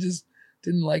history. I just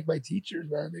didn't like my teachers,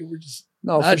 man. They were just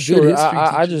no, not for sure. good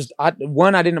I history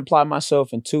one, I didn't apply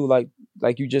myself, and two, like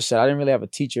you just said, I didn't really have a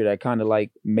teacher that kind of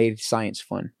like made science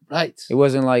fun. Right. It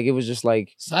wasn't like, it was just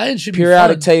like science should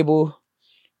periodic be fun. Table.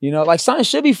 Like science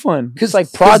should be fun because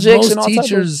like projects most and all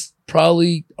teachers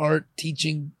probably aren't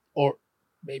teaching, or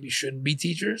maybe shouldn't be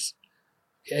teachers,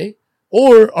 okay,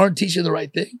 or aren't teaching the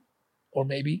right thing, or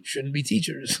maybe shouldn't be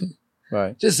teachers.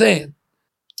 Right. Just saying.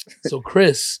 So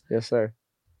Chris, yes sir.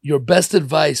 Your best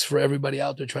advice for everybody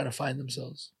out there trying to find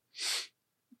themselves.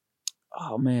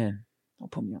 Oh man,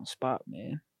 don't put me on the spot,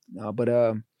 man. No, but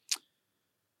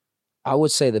I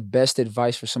would say the best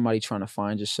advice for somebody trying to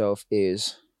find yourself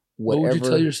is whatever. What would you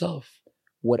tell yourself?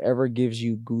 Whatever gives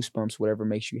you goosebumps, whatever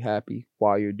makes you happy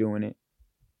while you're doing it.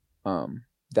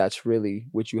 That's really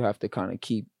what you have to kind of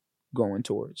keep going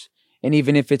towards. And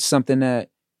even if it's something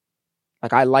that,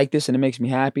 like, I like this and it makes me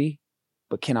happy,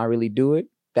 but can I really do it?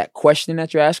 That question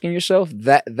that you're asking yourself,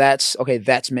 that's okay.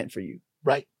 That's meant for you.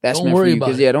 Right. That's don't meant worry for you. about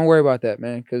it. Yeah, don't worry about that,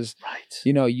 man. Because right.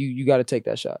 You got to take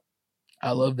that shot.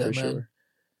 I love that, for man. Sure.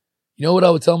 You know what I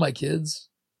would tell my kids?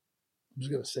 I'm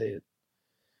just gonna say it.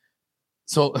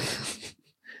 So,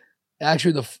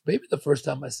 actually, maybe the first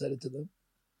time I said it to them,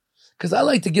 because I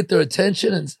like to get their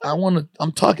attention, and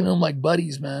I'm talking to them like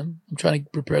buddies, man. I'm trying to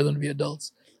prepare them to be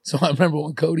adults. So I remember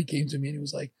when Cody came to me and he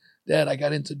was like, "Dad, I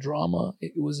got into drama."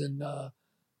 It was in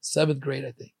 7th grade,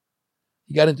 I think.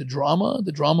 He got into drama,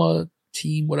 the drama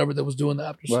team, whatever that was doing the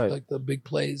after right. like the big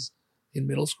plays in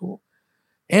middle school,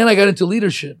 and I got into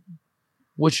leadership.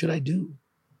 What should I do?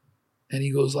 And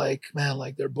he goes like, man,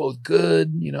 like they're both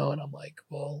good, and I'm like,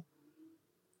 well,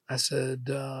 I said,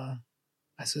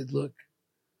 look,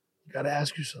 you got to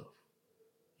ask yourself,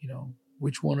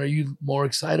 which one are you more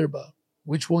excited about?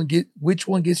 Which one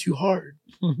gets you hard?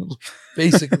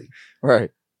 Basically.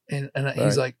 Right. And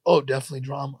he's like, oh, definitely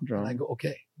drama. And I go,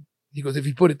 okay. He goes, if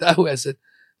you put it that way, I said,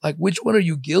 like, which one are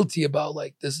you guilty about?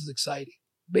 Like, this is exciting.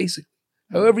 Basically.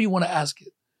 However you want to ask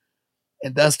it.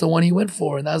 And that's the one he went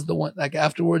for. And that's the one, like,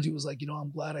 afterwards, he was like,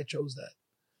 I'm glad I chose that.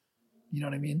 You know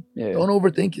what I mean? Yeah. Don't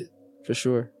overthink it. For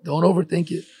sure. Don't overthink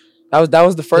it. That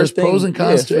was the first thing. There's pros and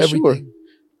cons to everything. Sure.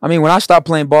 I mean, when I stopped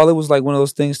playing ball, it was like one of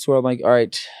those things to where I'm like, all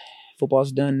right,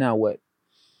 football's done. Now what?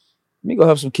 Let me go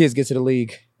help some kids get to the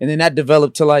league. And then that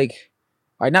developed to like,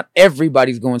 all right, not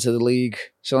everybody's going to the league.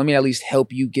 So let me at least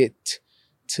help you get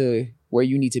to where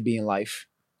you need to be in life.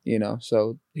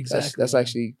 So exactly. That's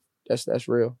actually, that's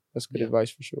real. That's good advice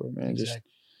for sure, man. Exactly.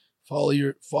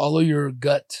 Just follow your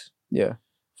gut. Yeah.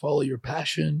 Follow your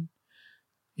passion,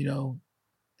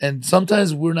 and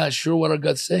sometimes we're not sure what our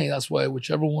gut's saying. That's why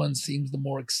whichever one seems the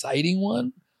more exciting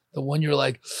one, the one you're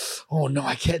like, oh no,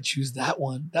 I can't choose that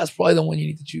one. That's probably the one you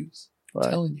need to choose. Right.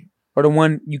 I'm telling you. Or the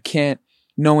one you can't,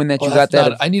 knowing that you got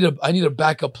that. I need a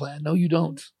backup plan. No, you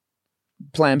don't.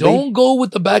 Plan B. Don't go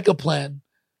with the backup plan.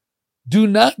 Do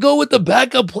not go with the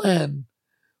backup plan.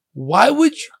 Why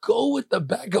would you go with the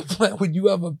backup plan when you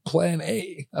have a plan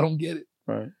A? I don't get it.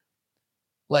 Right.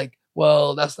 Like,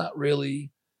 well, that's not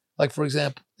really, like, for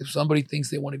example, if somebody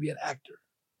thinks they want to be an actor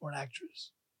or an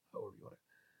actress,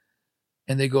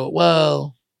 and they go,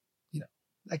 well,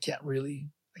 I can't really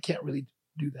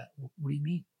do that. What do you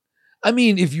mean? I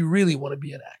mean, if you really want to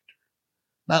be an actor,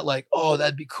 not like, oh,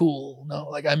 that'd be cool. No,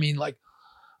 like, I mean, like,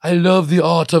 I love the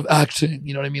art of acting.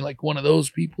 You know what I mean? Like one of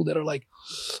those people that are like,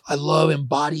 I love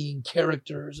embodying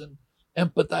characters and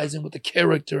empathizing with the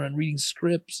character and reading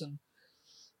scripts. And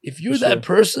if you're that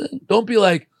person, don't be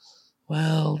like,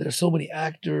 well, there's so many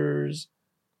actors.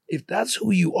 If that's who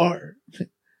you are,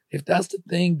 if that's the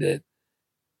thing that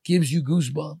gives you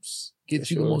goosebumps,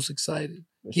 gets you the most excited,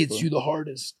 gets you the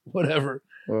hardest, whatever,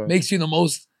 makes you the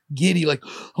most giddy, like,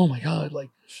 oh my God,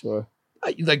 like,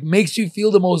 like makes you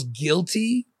feel the most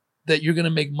guilty that you're going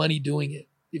to make money doing it.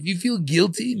 If you feel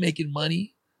guilty making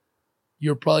money,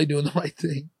 you're probably doing the right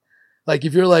thing. Like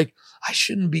if you're like, I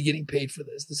shouldn't be getting paid for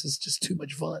this. This is just too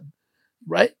much fun.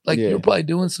 Right? Like you're probably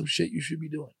doing some shit you should be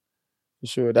doing. For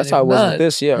sure. That's how it was with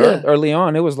this. Yeah. Early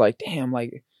on, it was like, damn,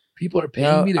 like people are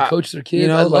paying me to coach their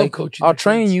kids. I love like, coaching. I'll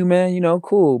train you, man.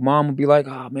 Cool. Mom would be like,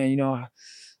 oh man,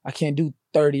 I can't do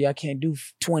 30. I can't do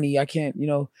 20. I can't,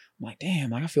 I'm like, damn,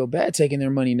 like, I feel bad taking their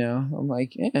money now. I'm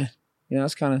like, yeah,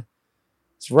 it's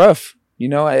it's rough,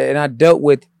 and I dealt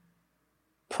with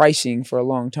pricing for a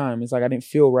long time. It's like, I didn't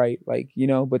feel right, like,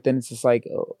 but then it's just like,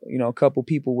 a couple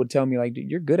people would tell me like, dude,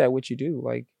 you're good at what you do.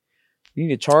 Like, you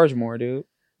need to charge more, dude.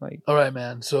 Like, all right,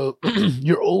 man. So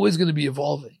you're always going to be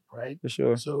evolving, right? For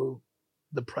sure. So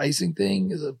the pricing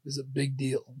thing is a big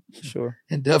deal. For sure.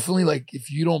 And definitely, like,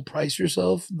 if you don't price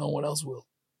yourself, no one else will.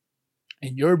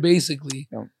 And you're basically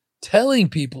telling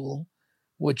people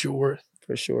what you're worth.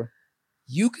 For sure.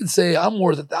 You can say, I'm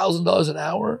worth $1,000 an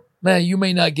hour. Man, you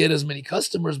may not get as many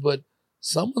customers, but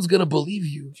someone's going to believe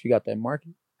you. If you got that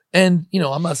market. And,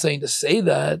 I'm not saying to say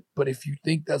that, but if you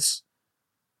think that's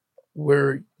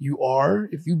where you are,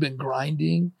 if you've been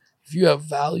grinding, if you have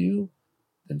value,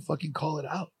 then fucking call it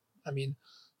out. I mean,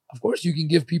 of course you can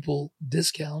give people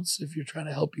discounts if you're trying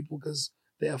to help people because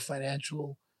they have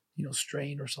financial,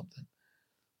 strain or something.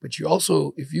 But you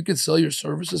also, if you can sell your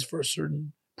services for a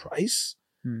certain price,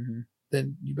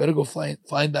 then you better go find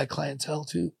that clientele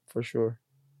too. For sure.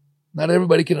 Not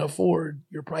everybody can afford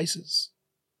your prices,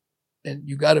 and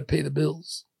you got to pay the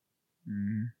bills.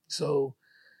 So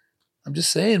I'm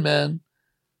just saying, man,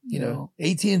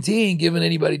 AT&T ain't giving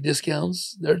anybody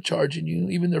discounts. They're charging you,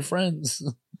 even their friends.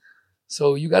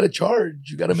 So you got to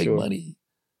charge. You got to make money.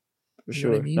 For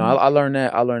sure. I mean? No, I learned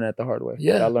that. I learned that the hard way.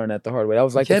 Yeah. I learned that the hard way. That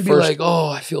was like you can't be like, oh,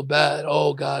 I feel bad.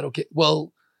 Oh, God. Okay.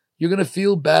 Well, you're going to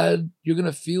feel bad. You're going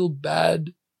to feel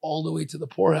bad all the way to the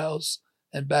poorhouse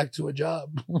and back to a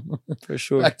job. For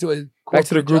sure. Back to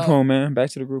the group home, man. Back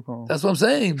to the group home. That's what I'm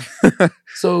saying.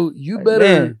 So you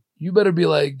better be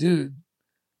like, dude,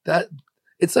 that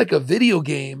it's like a video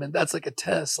game and that's like a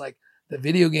test. Like the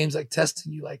video game's like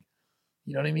testing you, like,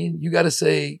 you know what I mean? You got to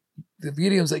say, the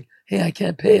video game's like, hey, I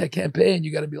can't pay. And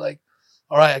you got to be like,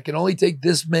 all right, I can only take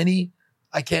this many.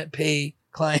 I can't pay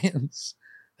clients.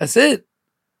 That's it.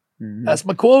 That's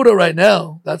my quota right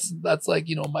now. That's like,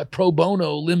 my pro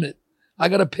bono limit. I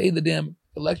got to pay the damn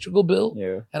electrical bill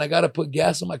and I got to put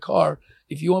gas in my car.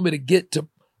 If you want me to get to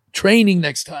training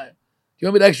next time, do you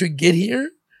want me to actually get here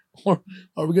or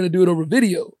are we going to do it over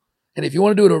video? And if you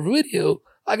want to do it over video,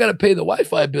 I got to pay the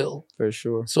Wi-Fi bill. For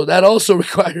sure. So that also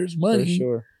requires money. For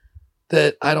sure.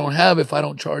 That I don't have if I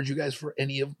don't charge you guys for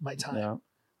any of my time. Yeah.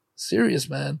 Serious,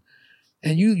 man.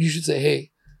 And you should say,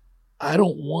 hey, I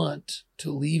don't want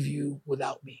to leave you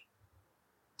without me.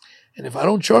 And if I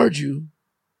don't charge you,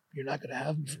 you're not going to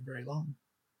have me for very long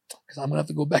because I'm going to have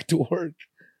to go back to work.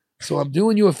 So I'm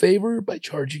doing you a favor by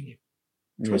charging you.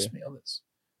 Trust me on this.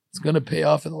 It's going to pay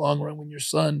off in the long run when your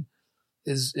son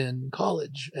is in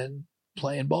college and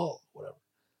playing ball, whatever.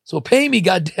 So pay me,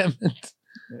 goddammit.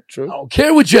 Yeah, true. I don't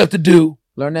care what you have to do.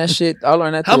 Learn that shit. I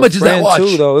learned that. How much is that watch?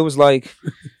 Too, though it was like,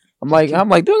 I'm like,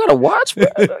 do I got a watch?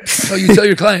 So you tell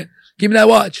your client, give me that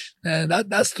watch, and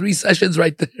that's 3 sessions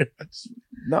right there.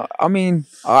 No, I mean,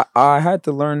 I had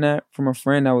to learn that from a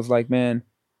friend that was like, man,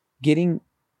 giving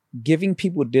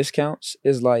people discounts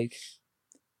is like,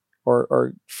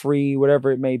 or free,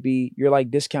 whatever it may be. You're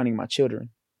like discounting my children.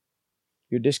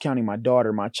 You're discounting my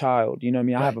daughter, my child. You know what I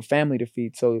mean? Right. I have a family to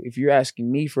feed. So if you're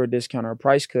asking me for a discount or a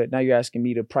price cut, now you're asking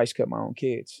me to price cut my own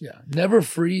kids. Yeah. Never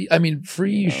free. I mean,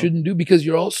 free you shouldn't do because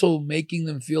you're also making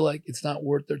them feel like it's not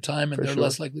worth their time and they're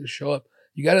less likely to show up.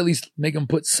 You got to at least make them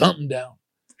put something down.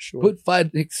 For sure. Put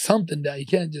something down. You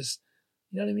can't just,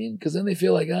 you know what I mean? Because then they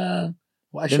feel like,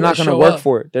 why should they're not going to work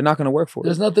for it. They're not going to work for it.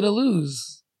 There's nothing to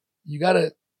lose.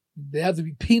 They have to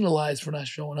be penalized for not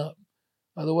showing up.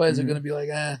 Otherwise, they're going to be like,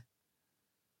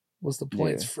 what's the point?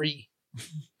 Yeah. It's free.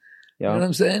 You know what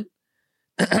I'm saying?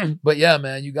 But yeah,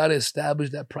 man, you got to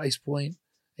establish that price point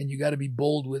and you got to be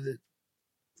bold with it.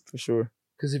 For sure.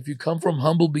 Because if you come from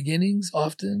humble beginnings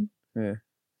often,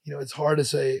 it's hard to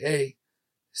say, hey,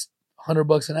 it's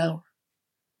 $100 an hour.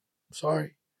 I'm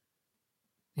sorry.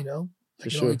 I can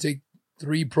only take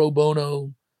 3 pro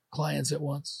bono clients at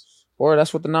once. Or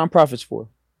that's what the nonprofit's for.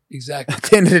 Exactly. At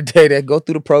the end of the day, that go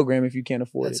through the program if you can't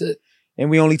afford That's it. And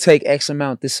we only take X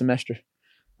amount this semester.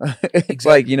 It's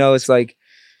Exactly. like, it's like,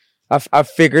 I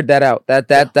figured that out.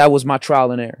 That was my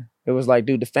trial and error. It was like,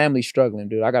 dude, the family's struggling,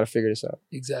 dude. I got to figure this out.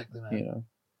 Exactly, man.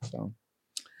 So.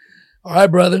 All right,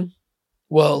 brother.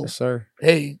 Well, yes, sir.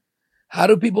 Hey, how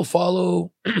do people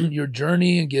follow your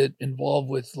journey and get involved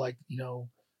with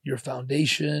your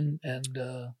foundation and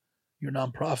your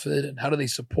nonprofit, and how do they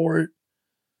support?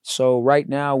 So right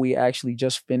now we actually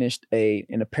just finished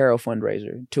an apparel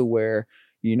fundraiser to where,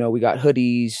 we got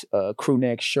hoodies, crew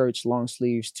neck shirts, long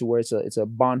sleeves, to where it's a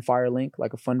bonfire link,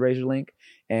 like a fundraiser link,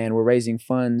 and we're raising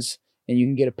funds and you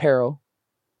can get apparel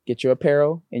get your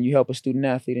apparel, and you help a student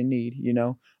athlete in need, you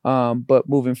know. But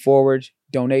moving forward,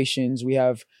 donations, we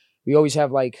always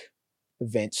have like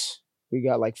events. We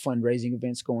got like fundraising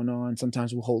events going on.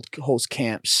 Sometimes we'll host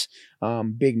camps,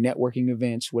 big networking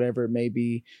events, whatever it may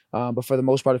be. But for the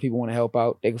most part, if people want to help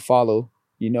out, they can follow,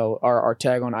 you know, our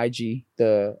tag on IG.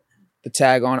 The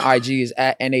tag on IG is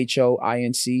at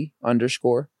NHOINC_.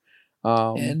 NHOINC_.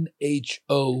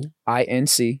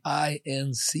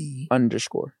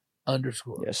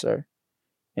 Yes, sir.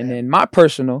 And then my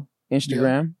personal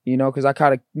Instagram, you know, because I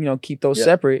kind of, you know, keep those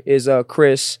separate, is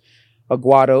Chris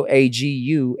Aguado,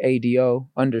 AGUADO_.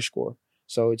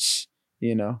 So it's,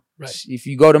 you know, if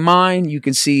you go to mine, you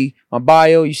can see my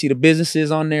bio, you see the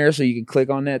businesses on there, so you can click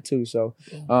on that too. So,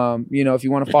 you know, if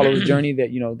you want to follow the journey,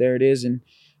 that, you know, there it is. And,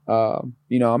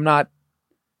 you know, I'm not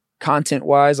content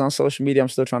wise on social media. I'm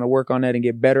still trying to work on that and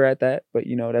get better at that. But,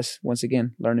 you know, that's once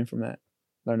again, learning from that,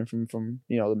 from,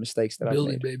 you know, the mistakes that I've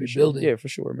made. Baby, sure. building. Yeah, for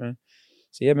sure, man.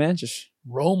 So yeah, man, just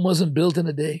Rome wasn't built in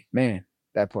a day. Man,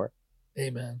 that part. Hey,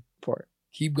 man. Part.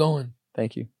 Keep going.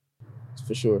 Thank you.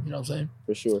 For sure. You know what I'm saying?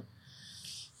 For sure.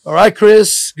 All right,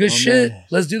 Chris. Good shit. Man.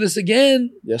 Let's do this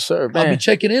again. Yes, sir, man. I'll be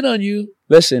checking in on you.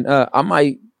 Listen, I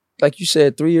might, like you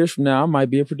said, 3 years from now, I might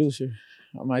be a producer.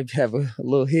 I might have a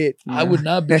little hit. I would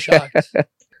not be shocked. All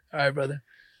right, brother.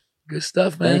 Good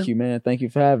stuff, man. Thank you, man. Thank you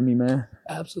for having me, man.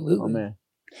 Absolutely. Oh, man.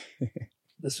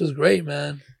 This was great,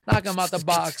 man. Knock him out the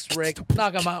box, Rick.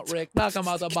 Knock him out, Rick. Knock him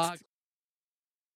out the box.